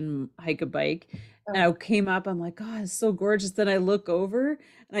section, hike a bike. And Oh, I came up, I'm like, God, it's so gorgeous. Then I look over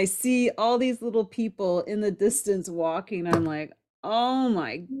and I see all these little people in the distance walking. I'm like, oh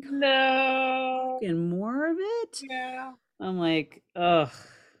my no. fucking more of it. Yeah. I'm like, ugh.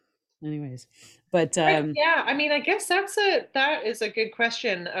 Anyways, but Yeah, I mean, I guess that is a good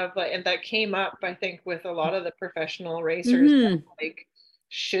question of like, and that came up, I think, with a lot of the professional racers. mhm. Like,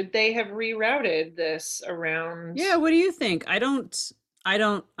 should they have rerouted this around? Yeah, what do you think? I don't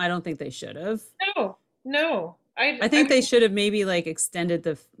think they should have. No, no. I I think they mean, should have maybe like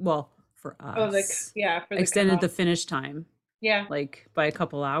extended well, for oh, like, us, yeah, for the extended cutoff. the finish time Yeah, like by a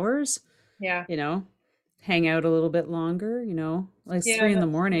couple hours, yeah, you know, hang out a little bit longer, like it's yeah. 3 in the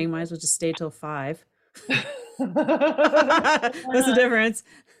That's morning, might as well just stay till 5. That's the uh-huh. difference.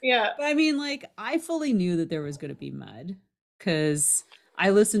 Yeah. But I mean, like, I fully knew that there was going to be mud because I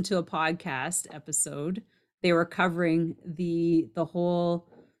listened to a podcast episode. They were covering the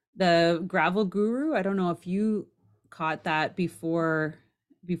gravel guru. I don't know if you caught that before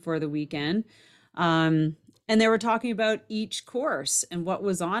the weekend. Um, and they were talking about each course and what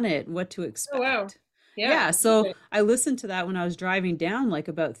was on it and what to Oh wow. expect. Yeah. Yeah, so Okay. I listened to that when I was driving down like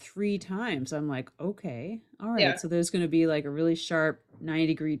about 3 times. I'm like, okay, all right. Yeah. So there's going to be like a really sharp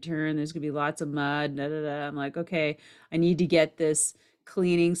 90-degree turn. There's going to be lots of mud. Da, da, da. I'm like, okay, I need to get this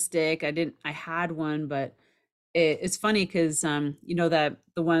cleaning stick. I had one, but it's funny because that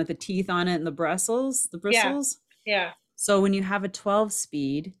the one with the teeth on it and the Yeah. bristles. Yeah. So when you have a 12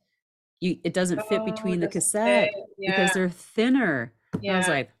 speed, it doesn't fit Oh, between it the doesn't fit. cassette because Yeah. they're thinner. And I was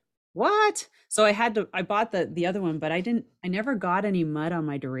Yeah. like, what? So I bought the other one, but I never got any mud on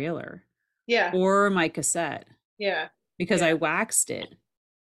my derailleur Yeah. or my cassette Yeah. because Yeah. I waxed it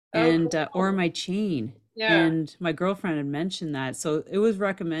Oh, and or cool. my chain. Yeah. And my girlfriend had mentioned that. So it was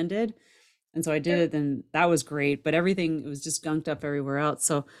recommended. And so I did Good. it and that was great, but everything was just gunked up everywhere else.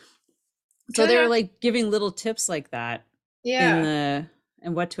 So Good. they were like giving little tips like that in Yeah. the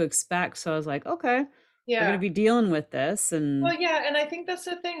and what to expect. So I was like, okay, we're gonna Yeah. be dealing with this. And Well, yeah, and I think that's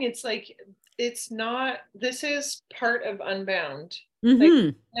the thing. It's like it's not this is part of Unbound. Like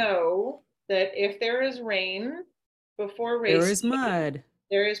mm-hmm, know that if there is rain before there is racing, mud.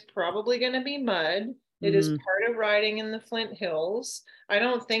 there is probably going to be mud. It is Mm, part of riding in the Flint Hills. I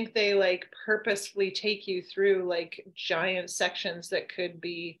don't think they like purposefully take you through like giant sections that could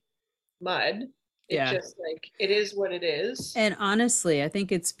be mud. It yeah. just like it is what it is. And honestly, I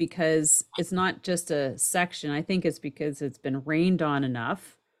think it's because it's not just a section. I think it's because it's been rained on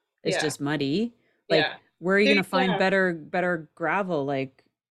enough. It's Yeah. just muddy. Like, Yeah. where are you gonna find Yeah. better gravel? Like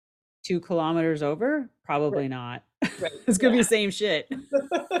 2 kilometers over? Right. Probably not. Right. It's gonna be Yeah. the same shit.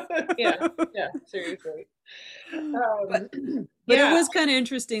 Yeah. Yeah. Seriously. But but it Yeah, was kind of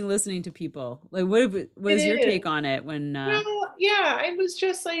interesting listening to people. Like, what it is your take is. on it when Well, yeah, I was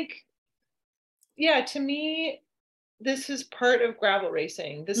just like, yeah, to me, this is part of gravel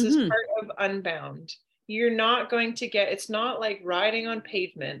racing. This is mhm, part of Unbound. You're not going to get, it's not like riding on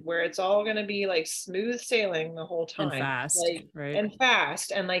pavement where it's all going to be like smooth sailing the whole and time, fast, like, right? and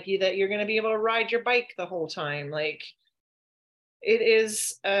fast, and like you that you're going to be able to ride your bike the whole time. Like, it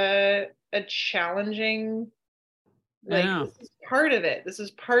is a challenging, I like, know. this is part of it. This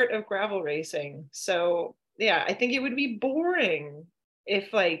is part of gravel racing. So, yeah, I think it would be boring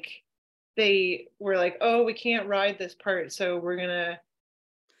if like they were like, oh, we can't ride this part, so we're gonna,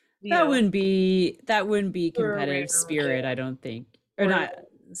 you That know, wouldn't be that wouldn't be screw competitive around spirit, I and don't think. Or or not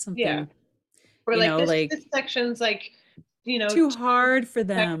yeah, something, or like this like section's like, too too hard for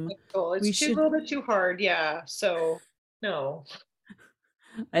them. technical. It's We too a should little bit too hard. Yeah. So no.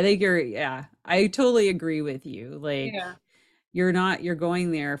 I think yeah, I totally agree with you. Like Yeah. you're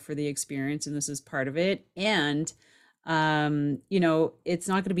going there for the experience and this is part of it. And it's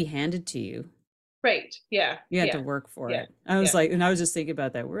not going to be handed to you. Right. Yeah. You had Yeah. to work for Yeah. it. I was Yeah. like, and I was just thinking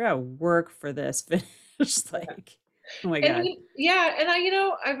about that. We're at work for this finish. Yeah. Like, oh my And God. yeah, and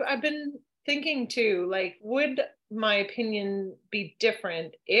I've been thinking too, like, would my opinion be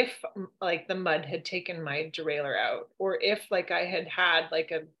different if like the mud had taken my derailleur out, or if like I had had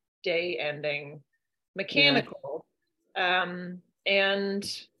like a day ending Yeah. mechanical? And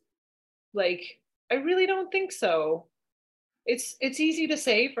like, I really don't think so. It's easy to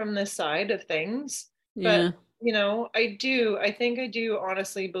say from this side of things, but Yeah. I do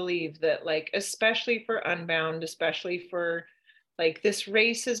honestly believe that, like, especially for Unbound, especially for like, this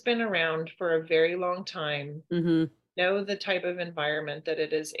race has been around for a very long time. Mm-hmm. Know the type of environment that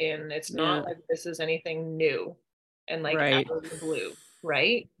it is in. It's not Yeah. like this is anything new and like out Right. of the blue,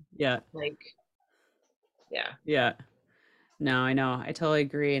 right? Yeah. Like, yeah. Yeah. No, I know. I totally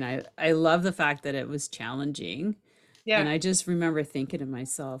agree. And I love the fact that it was challenging. And Yeah. I just remember thinking to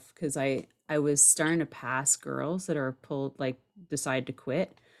myself, because I was starting to pass girls that are pulled, like, decide to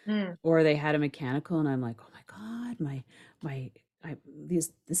quit, Mm. or they had a mechanical, and I'm like, oh my God, my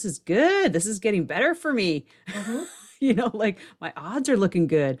this is good. This is getting better for me. Hmm. Like, my odds are looking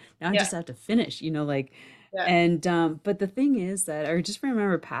good. Now I Yeah. just have to finish, like. Yeah. And but the thing is that I just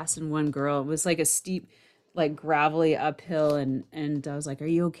remember passing one girl. It was like a steep, like, gravelly uphill, and I was like, "Are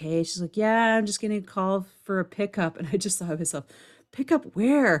you okay?" She's like, "Yeah, I'm just getting a call for a pickup." And I just thought to myself, "Pickup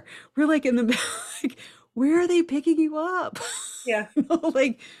where? We're like in the like, where are they picking you up?" Yeah.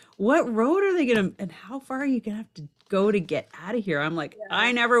 Like, what road are they gonna, and how far are you gonna have to go to get out of here? I'm like, I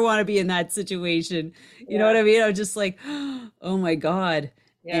Yeah. never want to be in that situation. You know what Yeah. I mean? I was just like, oh my God.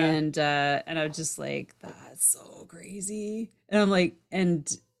 Yeah. And I was just like, that's so crazy. And I'm like, and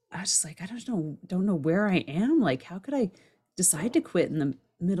I was just like, I don't know where I am. Like, how could I decide to quit in the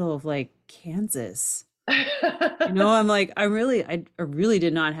middle of, like, Kansas? I'm like, I really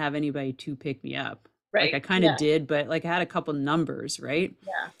did not have anybody to pick me up. Like, I Right. kind of Yeah. did, but, like, I had a couple numbers, right?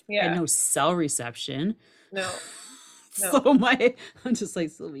 Yeah. I had Yeah. no cell reception. No. So No. I'm just like,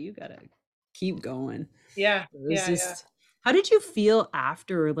 Sylvie, you gotta keep going. Yeah. It was Yeah. Yeah. just, how did you feel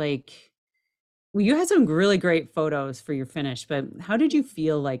after, like, well, you had some really great photos for your finish, but how did you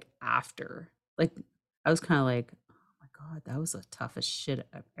feel, like, after? Like, I was kind of like, oh my God, that was the toughest shit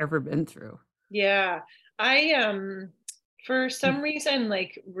I've ever been through. Yeah. I for some reason,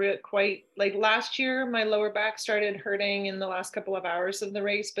 like, quite like last year my lower back started hurting in the last couple of hours of the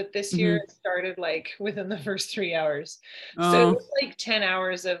race, but this year Mm-hmm. it started like within the first 3 hours. So it Oh, was like 10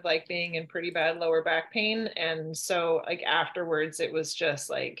 hours of like being in pretty bad lower back pain. And so like afterwards it was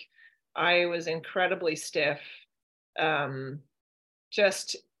just like I was incredibly stiff. Um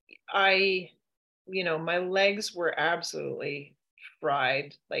just I my legs were absolutely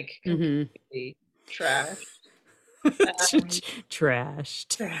fried, like mm-hmm. completely trashed. Um, Trashed.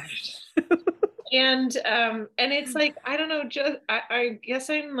 trashed. And it's like, I don't know, just I guess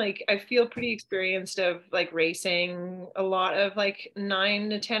I'm like, I feel pretty experienced of like racing a lot of like 9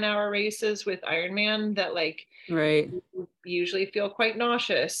 to 10 hour races with Ironman that like Right. you usually feel quite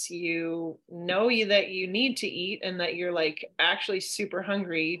nauseous. You know that you need to eat and that you're like actually super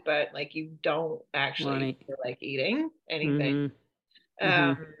hungry, but like you don't actually Lonnie. feel like eating anything. Mm-hmm. Mm-hmm.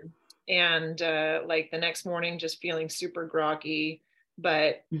 Um, and like the next morning, just feeling super groggy.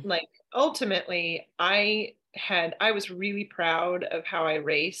 But like ultimately, I was really proud of how I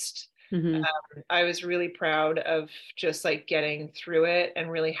raced. Mm-hmm. I was really proud of just like getting through it and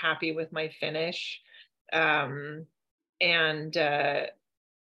really happy with my finish. Um, and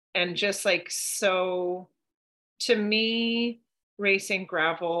and just like, so to me, racing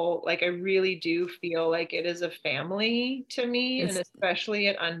gravel, like, I really do feel like it is a family to me. And It's especially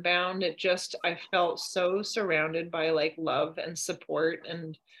at Unbound, I felt so surrounded by like love and support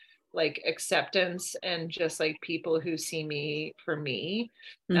and like acceptance and just like people who see me for me.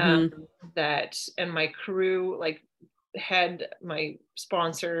 um mm-hmm. that, and my crew, like, my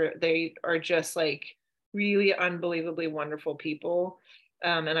sponsor, they are just like really unbelievably wonderful people.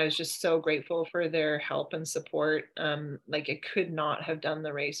 And I was just so grateful for their help and support. Like, I could not have done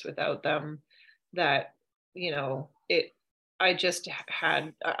the race without them. That, it, I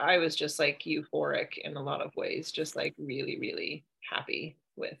was just like euphoric in a lot of ways, just like really, really happy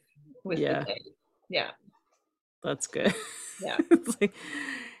with the Yeah, day. Yeah. that's good. Yeah. It's like,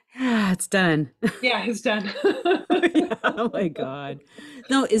 yeah, it's done. Yeah, it's done. Yeah, oh my God.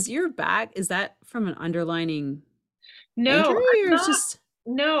 No, is that from an underlining No, injury, I'm or it's not. just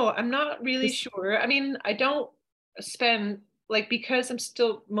No, I'm not really just sure. I mean, I don't spend, like, because I'm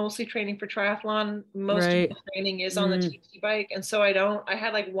still mostly training for triathlon, most of right? my training is on the Mm. TT bike. And so I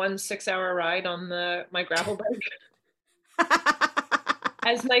had like one 6 hour ride on my gravel bike.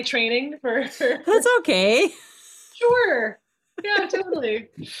 as my training for That's okay. sure. Yeah, totally.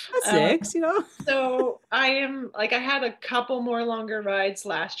 That's Um, six, you know? so I am like I had a couple more longer rides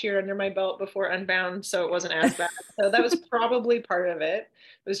last year under my belt before Unbound, so it wasn't as bad. So that was probably part of it.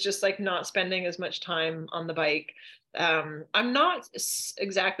 It was just like not spending as much time on the bike. I'm not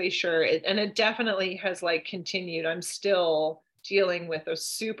exactly sure, and it definitely has like continued. I'm still dealing with a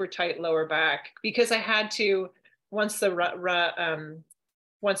super tight lower back because I had to once the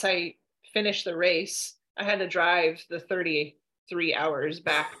once I finished the race, I had to drive the 33 hours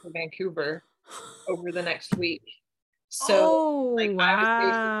back to Vancouver over the next week. So Oh, like I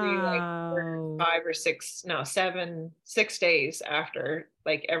was basically like for wow. 5 or 6, no, 7, 6 days after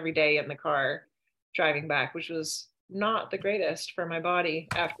like every day in the car driving back, which was not the greatest for my body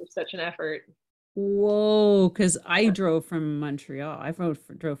after such an effort. Whoa, because I drove from Montreal.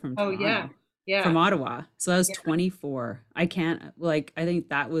 Drove from Oh yeah. Toronto, from Yeah. Ottawa. So that was Yeah. 24. I can't like I think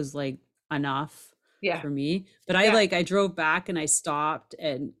that was like enough Yeah. for me. But I Yeah. like I drove back and I stopped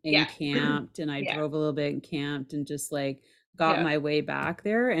and Yeah. camped and I Yeah. drove a little bit and camped and just like got Yeah. my way back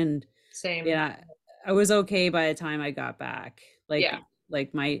there. And Same. yeah, I was okay by the time I got back. Yeah.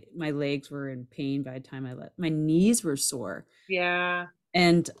 Like my legs were in pain by the time I left. My knees were sore. Yeah.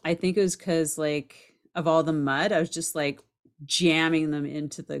 And I think it was because like of all the mud, I was just like jamming them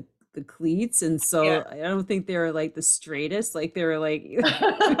into the cleats. And Yeah. so I don't think they were like the straightest. Like they were like, you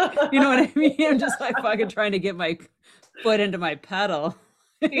know what I mean? I'm just like fucking trying to get my foot into my pedal.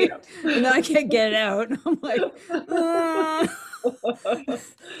 Yeah. And then I can't get it out. And I'm like, ah.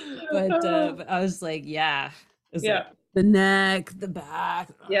 But I was like, yeah. It was Yeah. like the neck, the back.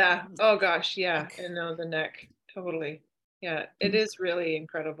 Yeah. The Oh gosh. Yeah. back. I know the neck. Totally. Yeah. It is really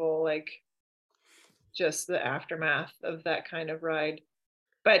incredible. Like just the aftermath of that kind of ride.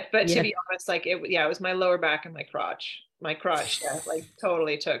 But to Yeah. be honest, like it was my lower back and my crotch. My crotch, yeah, like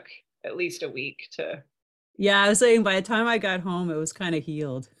totally took at least a week to, Yeah, I was saying by the time I got home, it was kind of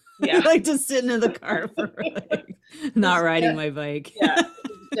healed. yeah. Like just sitting in the car for like not It's, riding yeah, my bike. yeah,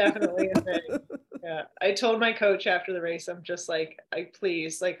 it's definitely a thing. Yeah. I told my coach after the race, I'm just like, I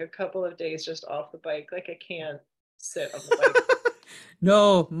please, like a couple of days just off the bike. Like I can't sit on the bike.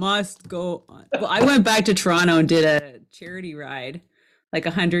 No, must go on. Well, I went back to Toronto and did a charity ride, like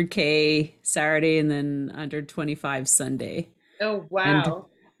 100K Saturday and then 125 Sunday. Oh And wow.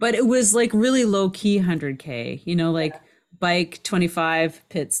 but it was like really low key 100K, you know, Yeah. like bike 25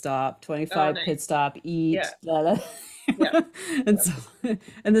 pit stop, Oh 25 pit nice. stop, Yeah. eat, blah, Yeah. blah. And so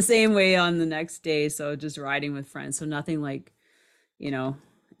and the same way on the next day, so just riding with friends, so nothing like, you know,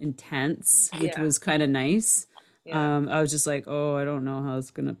 intense, which Yeah. was kind of nice. Yeah. I was just like, oh, I don't know how it's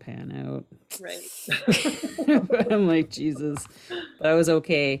gonna pan out. Right. But I'm like, Jesus, but I was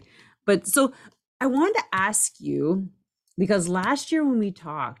okay. But so I wanted to ask you, because last year when we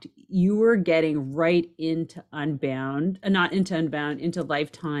talked, you were getting right into Unbound, not into Unbound, into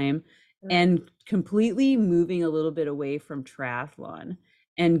Lifetime, Mm, and completely moving a little bit away from triathlon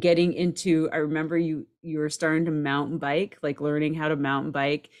and getting into, I remember you were starting to mountain bike, like learning how to mountain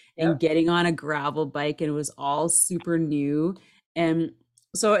bike and yep. getting on a gravel bike, and it was all super new. And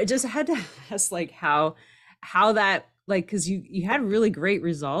so I just had to ask like how that like because you had really great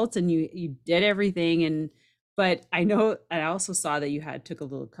results and you did everything. And but I know I also saw that you had took a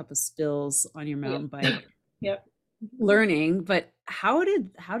little couple of spills on your Yep. mountain bike Yep. learning. But how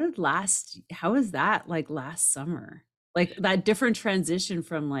was that like last summer, like that different transition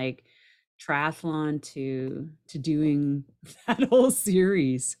from like triathlon to doing that whole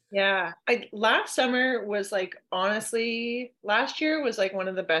series? Yeah. I last summer was like honestly, last year was like one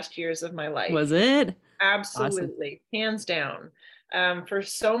of the best years of my life. Was it awesome? Absolutely, hands down, for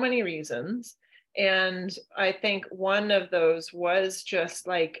so many reasons. And I think one of those was just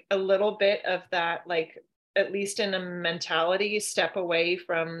like a little bit of that, like, at least in a mentality, step away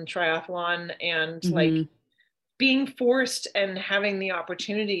from triathlon and like Mm-hmm. being forced and having the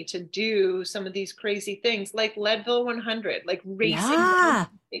opportunity to do some of these crazy things like Leadville 100, like racing mountain Yeah.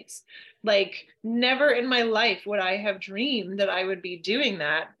 bikes. Like never in my life would I have dreamed that I would be doing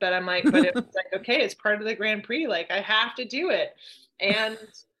that. But I'm like, but it was like, okay, it's part of the Grand Prix. Like I have to do it. And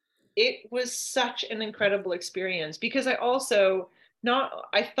it was such an incredible experience because I also not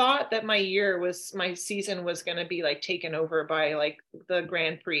I thought that my season was going to be like taken over by like the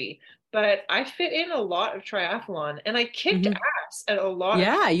Grand Prix, but I fit in a lot of triathlon and I kicked Hmm. ass at a lot of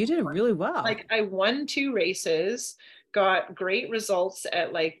Yeah, you did it triathlon. really well. Like I won 2 races, got great results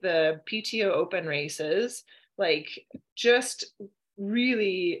at like the PTO Open races, like just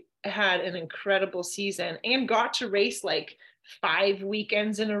really had an incredible season and got to race like 5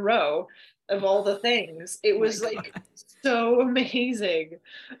 weekends in a row of all the things. It Oh my was like God. so amazing.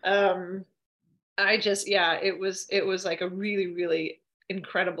 Um, I just, yeah, it was like a really, really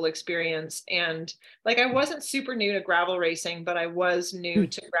incredible experience. And like I wasn't super new to gravel racing, but I was new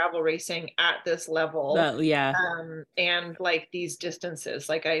to gravel racing at this level. That, yeah. And like these distances,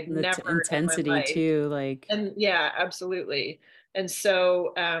 like I'd And the never in my intensity life. too, like. And yeah, absolutely. And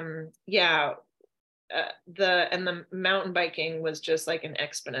so yeah, the mountain biking was just like an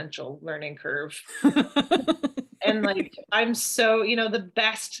exponential learning curve. And like I'm so, the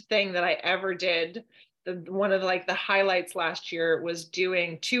best thing that I ever did, the one of like the highlights last year was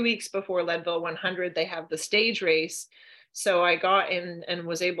doing 2 weeks before Leadville 100, they have the stage race. So I got in and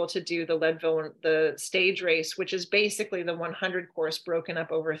was able to do the stage race, which is basically the 100 course broken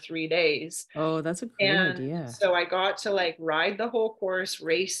up over 3 days. Oh, that's a great And idea. so I got to like ride the whole course,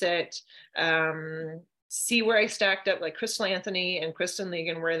 race it, see where I stacked up. Like Crystal Anthony and Kristen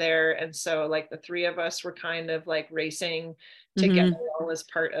Legan were there. And so like the three of us were kind of like racing together Mm-hmm. all as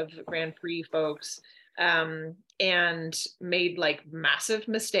part of Grand Prix folks. And made like massive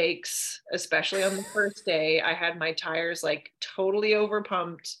mistakes, especially on the first day. I had my tires like totally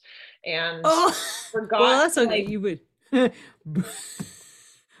overpumped and Oh, well, forgot that's to okay. like, You would.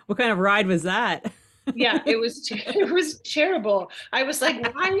 What kind of ride was that? yeah, it was terrible. I was like,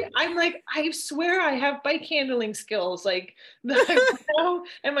 why? I'm like, I swear I have bike handling skills. Like, how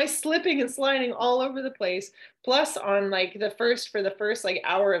am I slipping and sliding all over the place? Plus, on like for the first like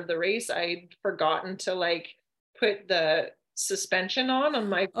hour of the race, I'd forgotten to like put the suspension on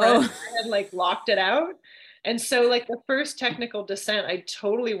my front. Oh. I had like locked it out. And so like the first technical descent, I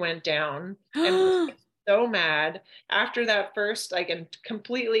totally went down and was like, so mad. After that first, like, and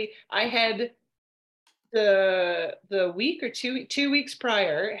completely, I had the week or 2 weeks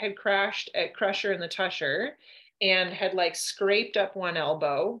prior had crashed at Crusher and the Tusher and had like scraped up one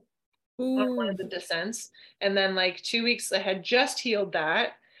elbow on one Ooh. of the descents. And then like 2 weeks I had just healed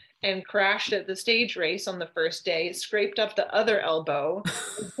that and crashed at the stage race on the first day, scraped up the other elbow.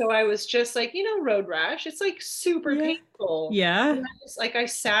 And so I was just like, road rash, it's like super Yeah. painful. Yeah. And I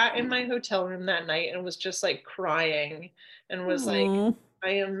sat in my hotel room that night and was just like crying and was like, Oh. I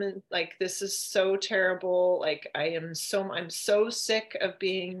am like, this is so terrible. Like, I'm so sick of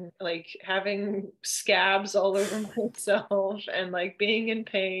being like having scabs all over myself and like being in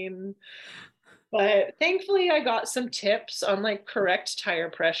pain. But thankfully, I got some tips on like correct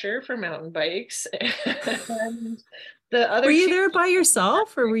tire pressure for mountain bikes. And the Were other you two, there by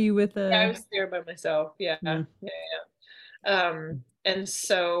yourself or were you with yeah, I a? was there by myself. Yeah. Hmm. And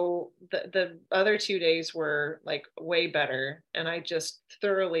so the other 2 days were like way better. And I just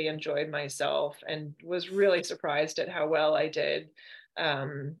thoroughly enjoyed myself and was really surprised at how well I did.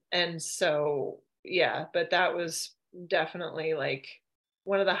 And so, yeah, but that was definitely like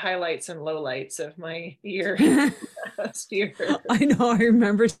one of the highlights and lowlights of my year last year. I know. I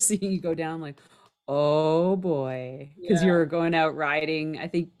remember seeing you go down like, oh boy, because you Yeah. were going out riding. I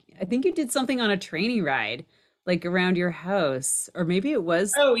think you did something on a training ride, like around your house, or maybe it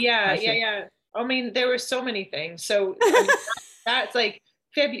was Oh yeah, yeah, Tasha. yeah. I mean, there were so many things. So I mean, that's like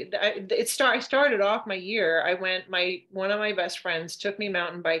February. I started off my year. One of my best friends took me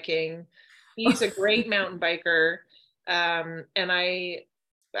mountain biking. He's a great mountain biker, and I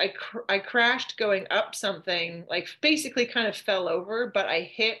crashed going up something, like basically kind of fell over, but I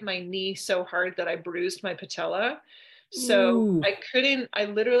hit my knee so hard that I bruised my patella. So Ooh. I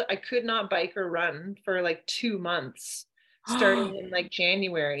could not bike or run for like 2 months starting in like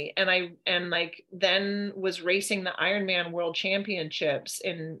January. And like then was racing the Ironman World Championships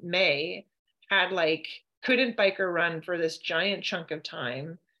in May, had like couldn't bike or run for this giant chunk of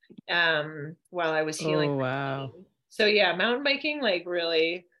time while I was healing Oh, my wow. knee. So yeah, mountain biking, like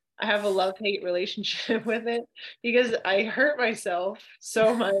really, I have a love-hate relationship with it because I hurt myself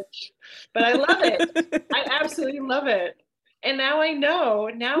so much, but I love it. I absolutely love it. And now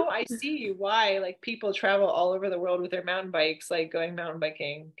I see why like people travel all over the world with their mountain bikes, like going mountain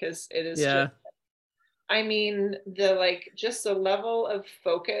biking, because it is just, Yeah. I mean, the like just the level of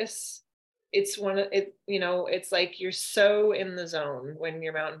focus, it's one of it, it's like you're so in the zone when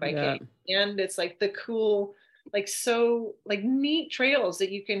you're mountain Yeah. biking. And it's like the cool, like so like neat trails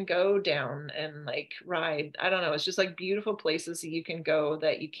that you can go down and like ride. I don't know, it's just like beautiful places that you can go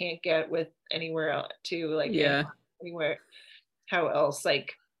that you can't get with anywhere else to like Yeah. anywhere how else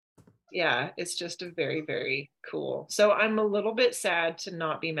like, yeah, it's just a very, very cool. So I'm a little bit sad to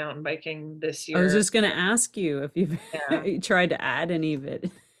not be mountain biking this I was year. just gonna ask you if Yeah. you've tried to add any of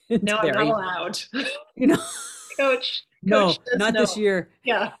it No, into I'm there. not allowed. You know, Coach no, says not this no. year.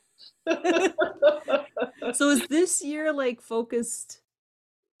 Yeah. So is this year like focused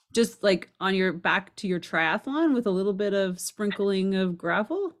Just like on your back to your triathlon with a little bit of sprinkling of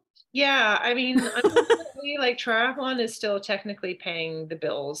gravel? Yeah, I mean, unfortunately, like triathlon is still technically paying the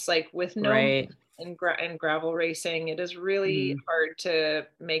bills. Like with no money Right. in gravel racing, it is really Mm, hard to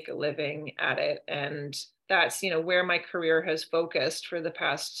make a living at it. And that's, where my career has focused for the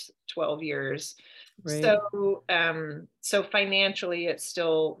past 12 years. right. So financially, it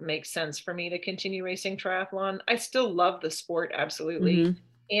still makes sense for me to continue racing triathlon. I still love the sport, absolutely. Mm-hmm.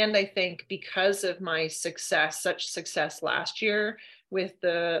 And I think because of my such success last year, with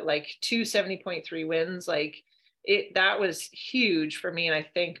the like 270.3 wins, like that was huge for me. And I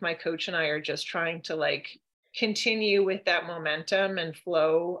think my coach and I are just trying to like continue with that momentum and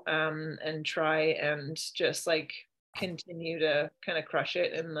flow, and try and just like continue to kind of crush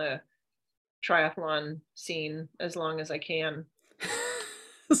it in the triathlon scene as long as I can.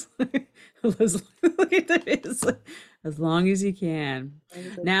 Look at this. As long as you can. As long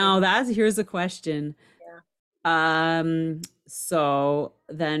as I can. Now here's a question. Yeah. So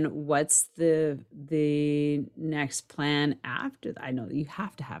then what's the next plan after that? I know you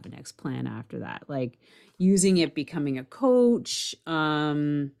have to have a next plan after that, like using it, becoming a coach, you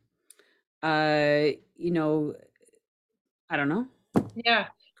know, I don't know. Yeah.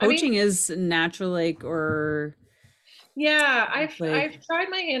 I mean, Coaching is natural, like, or yeah, like I've tried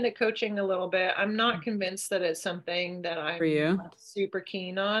my hand at coaching a little bit. I'm not convinced that it's something that for I'm you. like, super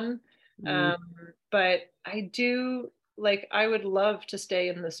keen on. Mm. But I do like I would love to stay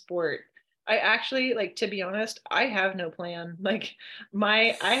in the sport. I actually like to be honest, I have no plan. Like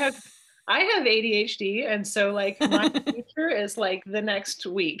my I have ADHD and so like my future is like the next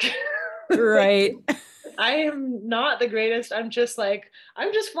week. Like Right. I am not the greatest. I'm just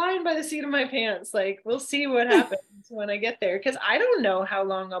flying by the seat of my pants. Like, we'll see what happens when I get there. Cause I don't know how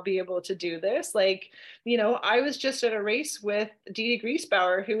long I'll be able to do this. Like, I was just at a race with Dee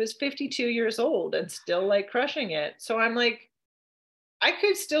Griesbauer, who was 52 years old and still like crushing it. So I'm like, I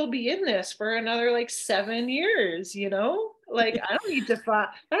could still be in this for another like 7 years, Like, I don't need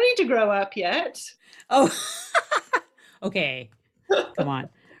to grow up yet. Oh, okay. Come on,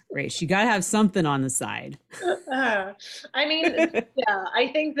 Rach. You got to have something on the side. Uh, I mean, yeah, I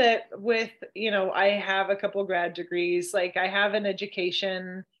think that I have a couple grad degrees, like I have an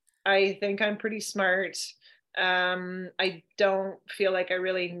education. I think I'm pretty smart. I don't feel like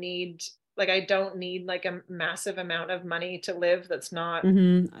I don't need like a massive amount of money to live. That's not We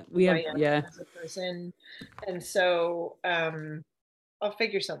who I have, am yeah. as a person. And so, I'll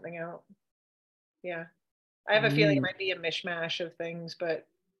figure something out. Yeah. I have a feeling it Mm. might be a mishmash of things, but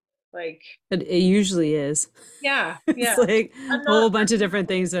like, It usually is. yeah, It's yeah. like I'm a whole not, bunch of different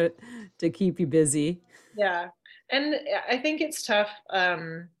things to keep you busy. yeah. And I think it's tough.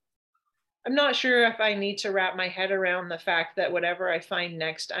 I'm not sure if I need to wrap my head around the fact that whatever I find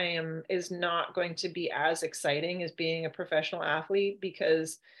next is not going to be as exciting as being a professional athlete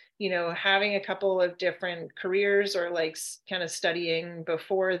because, having a couple of different careers or like kind of studying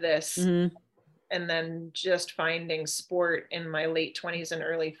before this Hmm. and then just finding sport in my late 20s and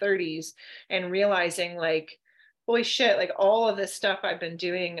early 30s and realizing like holy shit, like all of this stuff I've been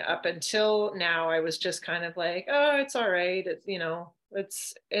doing up until now I was just kind of like, oh, it's all right,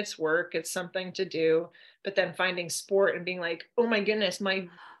 it's work, it's something to do. But then finding sport and being like, oh my goodness, my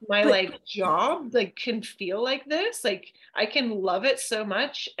But like job like can feel like this, like I can love it so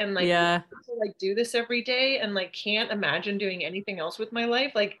much and like yeah, like do this every day and like can't imagine doing anything else with my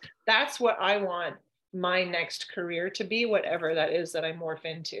life. Like that's what I want my next career to be, whatever that is that I morph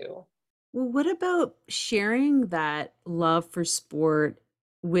into. well, what about sharing that love for sport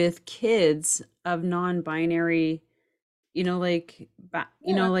with kids of non-binary,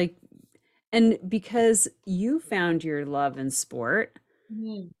 Yeah. like, and because you found your love in sport,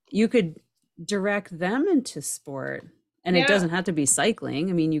 Mhm. you could direct them into sport. And it Yeah. doesn't have to be cycling.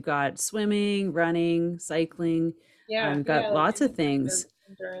 I mean, you got swimming, running, cycling, Yeah. you've Yeah. got Like lots any of kind of things.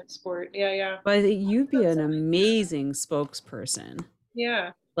 endurance sport. Yeah. Yeah. But I think you'd be That's an so nice. amazing spokesperson,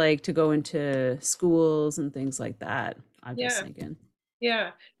 Yeah. like to go into schools and things like that. I'm just Yeah. thinking.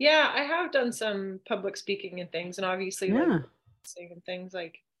 Yeah. Yeah. I have done some public speaking and things, and obviously, like, Yeah. saying and things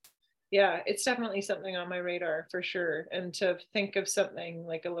like, yeah, it's definitely something on my radar for sure. And to think of something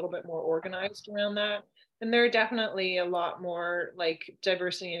like a little bit more organized around that. And there are definitely a lot more like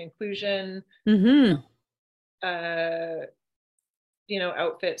diversity and inclusion Mm-hmm. uh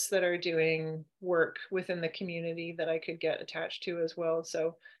outfits that are doing work within the community that I could get attached to as well.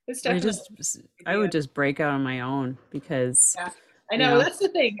 So it's I definitely just, an I would idea. just break out on my own because, Yeah. I you know know, that's the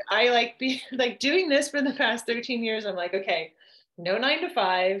thing. I like be like doing this for the past 13 years. I'm like, okay, no 9 to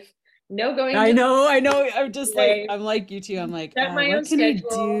 5, No going. I know. I'm just today. I'm like you too. I'm like, Set my own what can I schedule.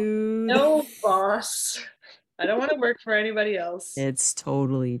 do? No boss. I don't want to work for anybody else. It's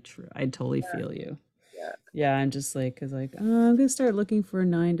totally true. I totally feel you. Yeah. Yeah. I'm just like, cause like, oh, I'm going to start looking for a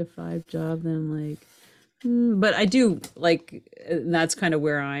 9-to-5 job. Then I'm like, but I do like, and that's kind of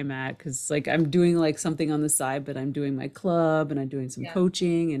where I'm at. Cause like, I'm doing like something on the side, but I'm doing my club and I'm doing some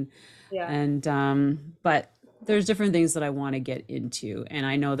coaching but there's different things that I want to get into. And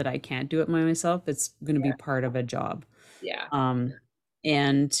I know that I can't do it by myself. It's going to be part of a job. Yeah.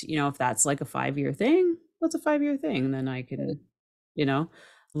 And if that's like a 5-year thing, that's a 5-year thing. Then I can,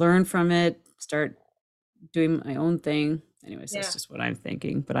 learn from it, start doing my own thing. Anyways, that's just what I'm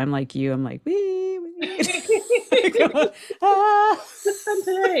thinking. But I'm like you. I'm like, wee.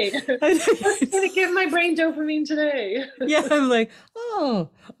 Today. I'm gonna give my brain dopamine today. Yeah, I'm like, oh,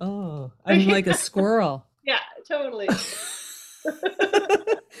 I'm like a squirrel. Yeah, totally.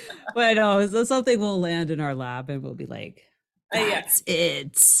 But I know something will land in our lab and we'll be like, that's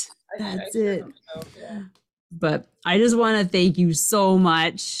it. That's it. So, yeah. But I just want to thank you so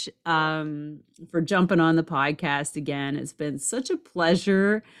much for jumping on the podcast again. It's been such a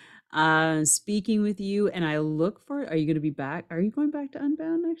pleasure speaking with you. And I look for, are you going to be back? Are you going back to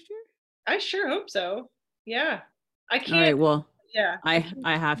Unbound next year? I sure hope so. Yeah. I can't. All right. Well, yeah. I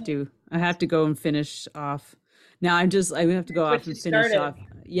have to go and finish off. Now I have to go off and finish off.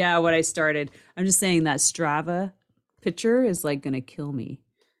 Yeah, what I started. I'm just saying that Strava picture is like going to kill me.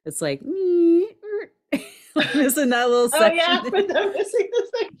 It's like, missing that little section. Oh yeah, but I'm missing the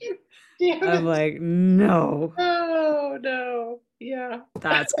section. Damn I'm like, no. Oh no. Yeah.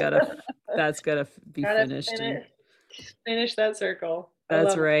 That's gotta be finished. Finish that circle.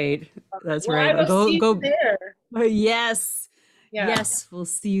 That's right. That's right. I will see you there. Yes. Yeah. Yes, we'll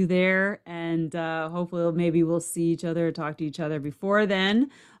see you there, and hopefully maybe we'll see each other, talk to each other before then.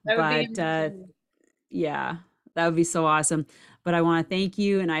 That would be so awesome. But I want to thank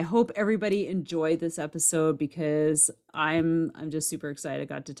you, and I hope everybody enjoyed this episode because I'm just super excited. I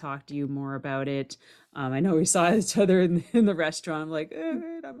got to talk to you more about it. I know we saw each other in the restaurant. I'm like,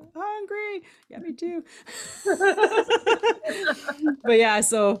 I'm hungry. Yeah, me too. But yeah,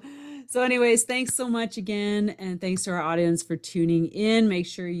 so anyways, thanks so much again, and thanks to our audience for tuning in. Make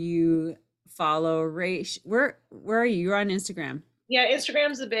sure you follow Rach. Where are you? You're on Instagram. Yeah,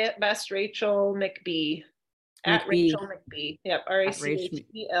 Instagram's the best. Rachel McBee. At Rachel McBee. Yep.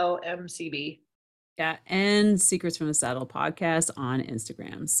 RACHELMCB. Yeah. And Secrets from the Saddle podcast on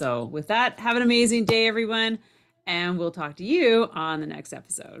Instagram. So with that, have an amazing day, everyone. And we'll talk to you on the next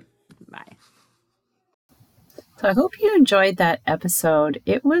episode. Bye. So I hope you enjoyed that episode.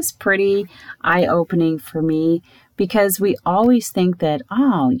 It was pretty eye-opening for me because we always think that,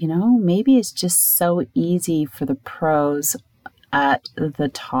 maybe it's just so easy for the pros at the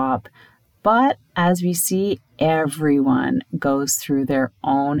top. But as we see, everyone goes through their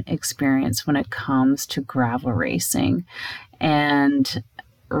own experience when it comes to gravel racing. And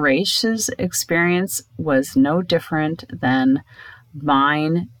Rach's experience was no different than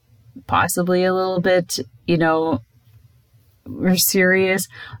mine, possibly a little bit, we're serious,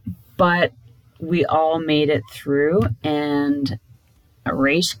 but we all made it through, and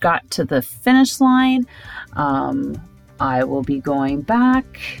Rach got to the finish line. I will be going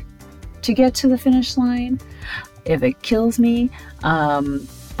back to get to the finish line if it kills me.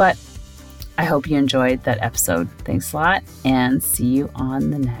 But I hope you enjoyed that episode. Thanks a lot, and see you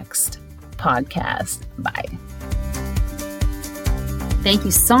on the next podcast. Bye. Thank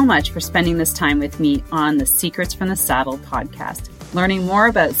you so much for spending this time with me on the Secrets from the Saddle podcast, learning more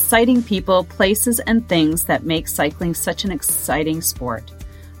about sighting people, places, and things that make cycling such an exciting sport.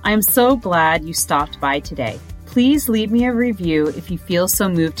 I am so glad you stopped by today. Please leave me a review if you feel so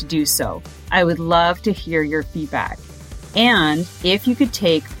moved to do so. I would love to hear your feedback. And if you could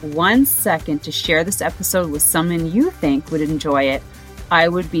take 1 second to share this episode with someone you think would enjoy it, I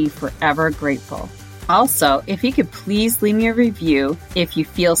would be forever grateful. Also, if you could please leave me a review if you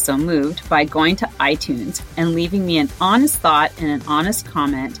feel so moved by going to iTunes and leaving me an honest thought and an honest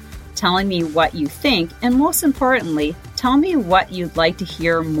comment, telling me what you think, and most importantly, tell me what you'd like to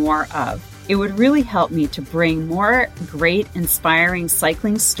hear more of. It would really help me to bring more great, inspiring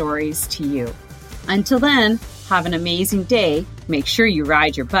cycling stories to you. Until then, have an amazing day, make sure you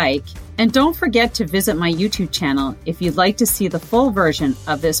ride your bike, and don't forget to visit my YouTube channel if you'd like to see the full version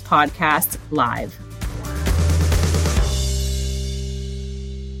of this podcast live.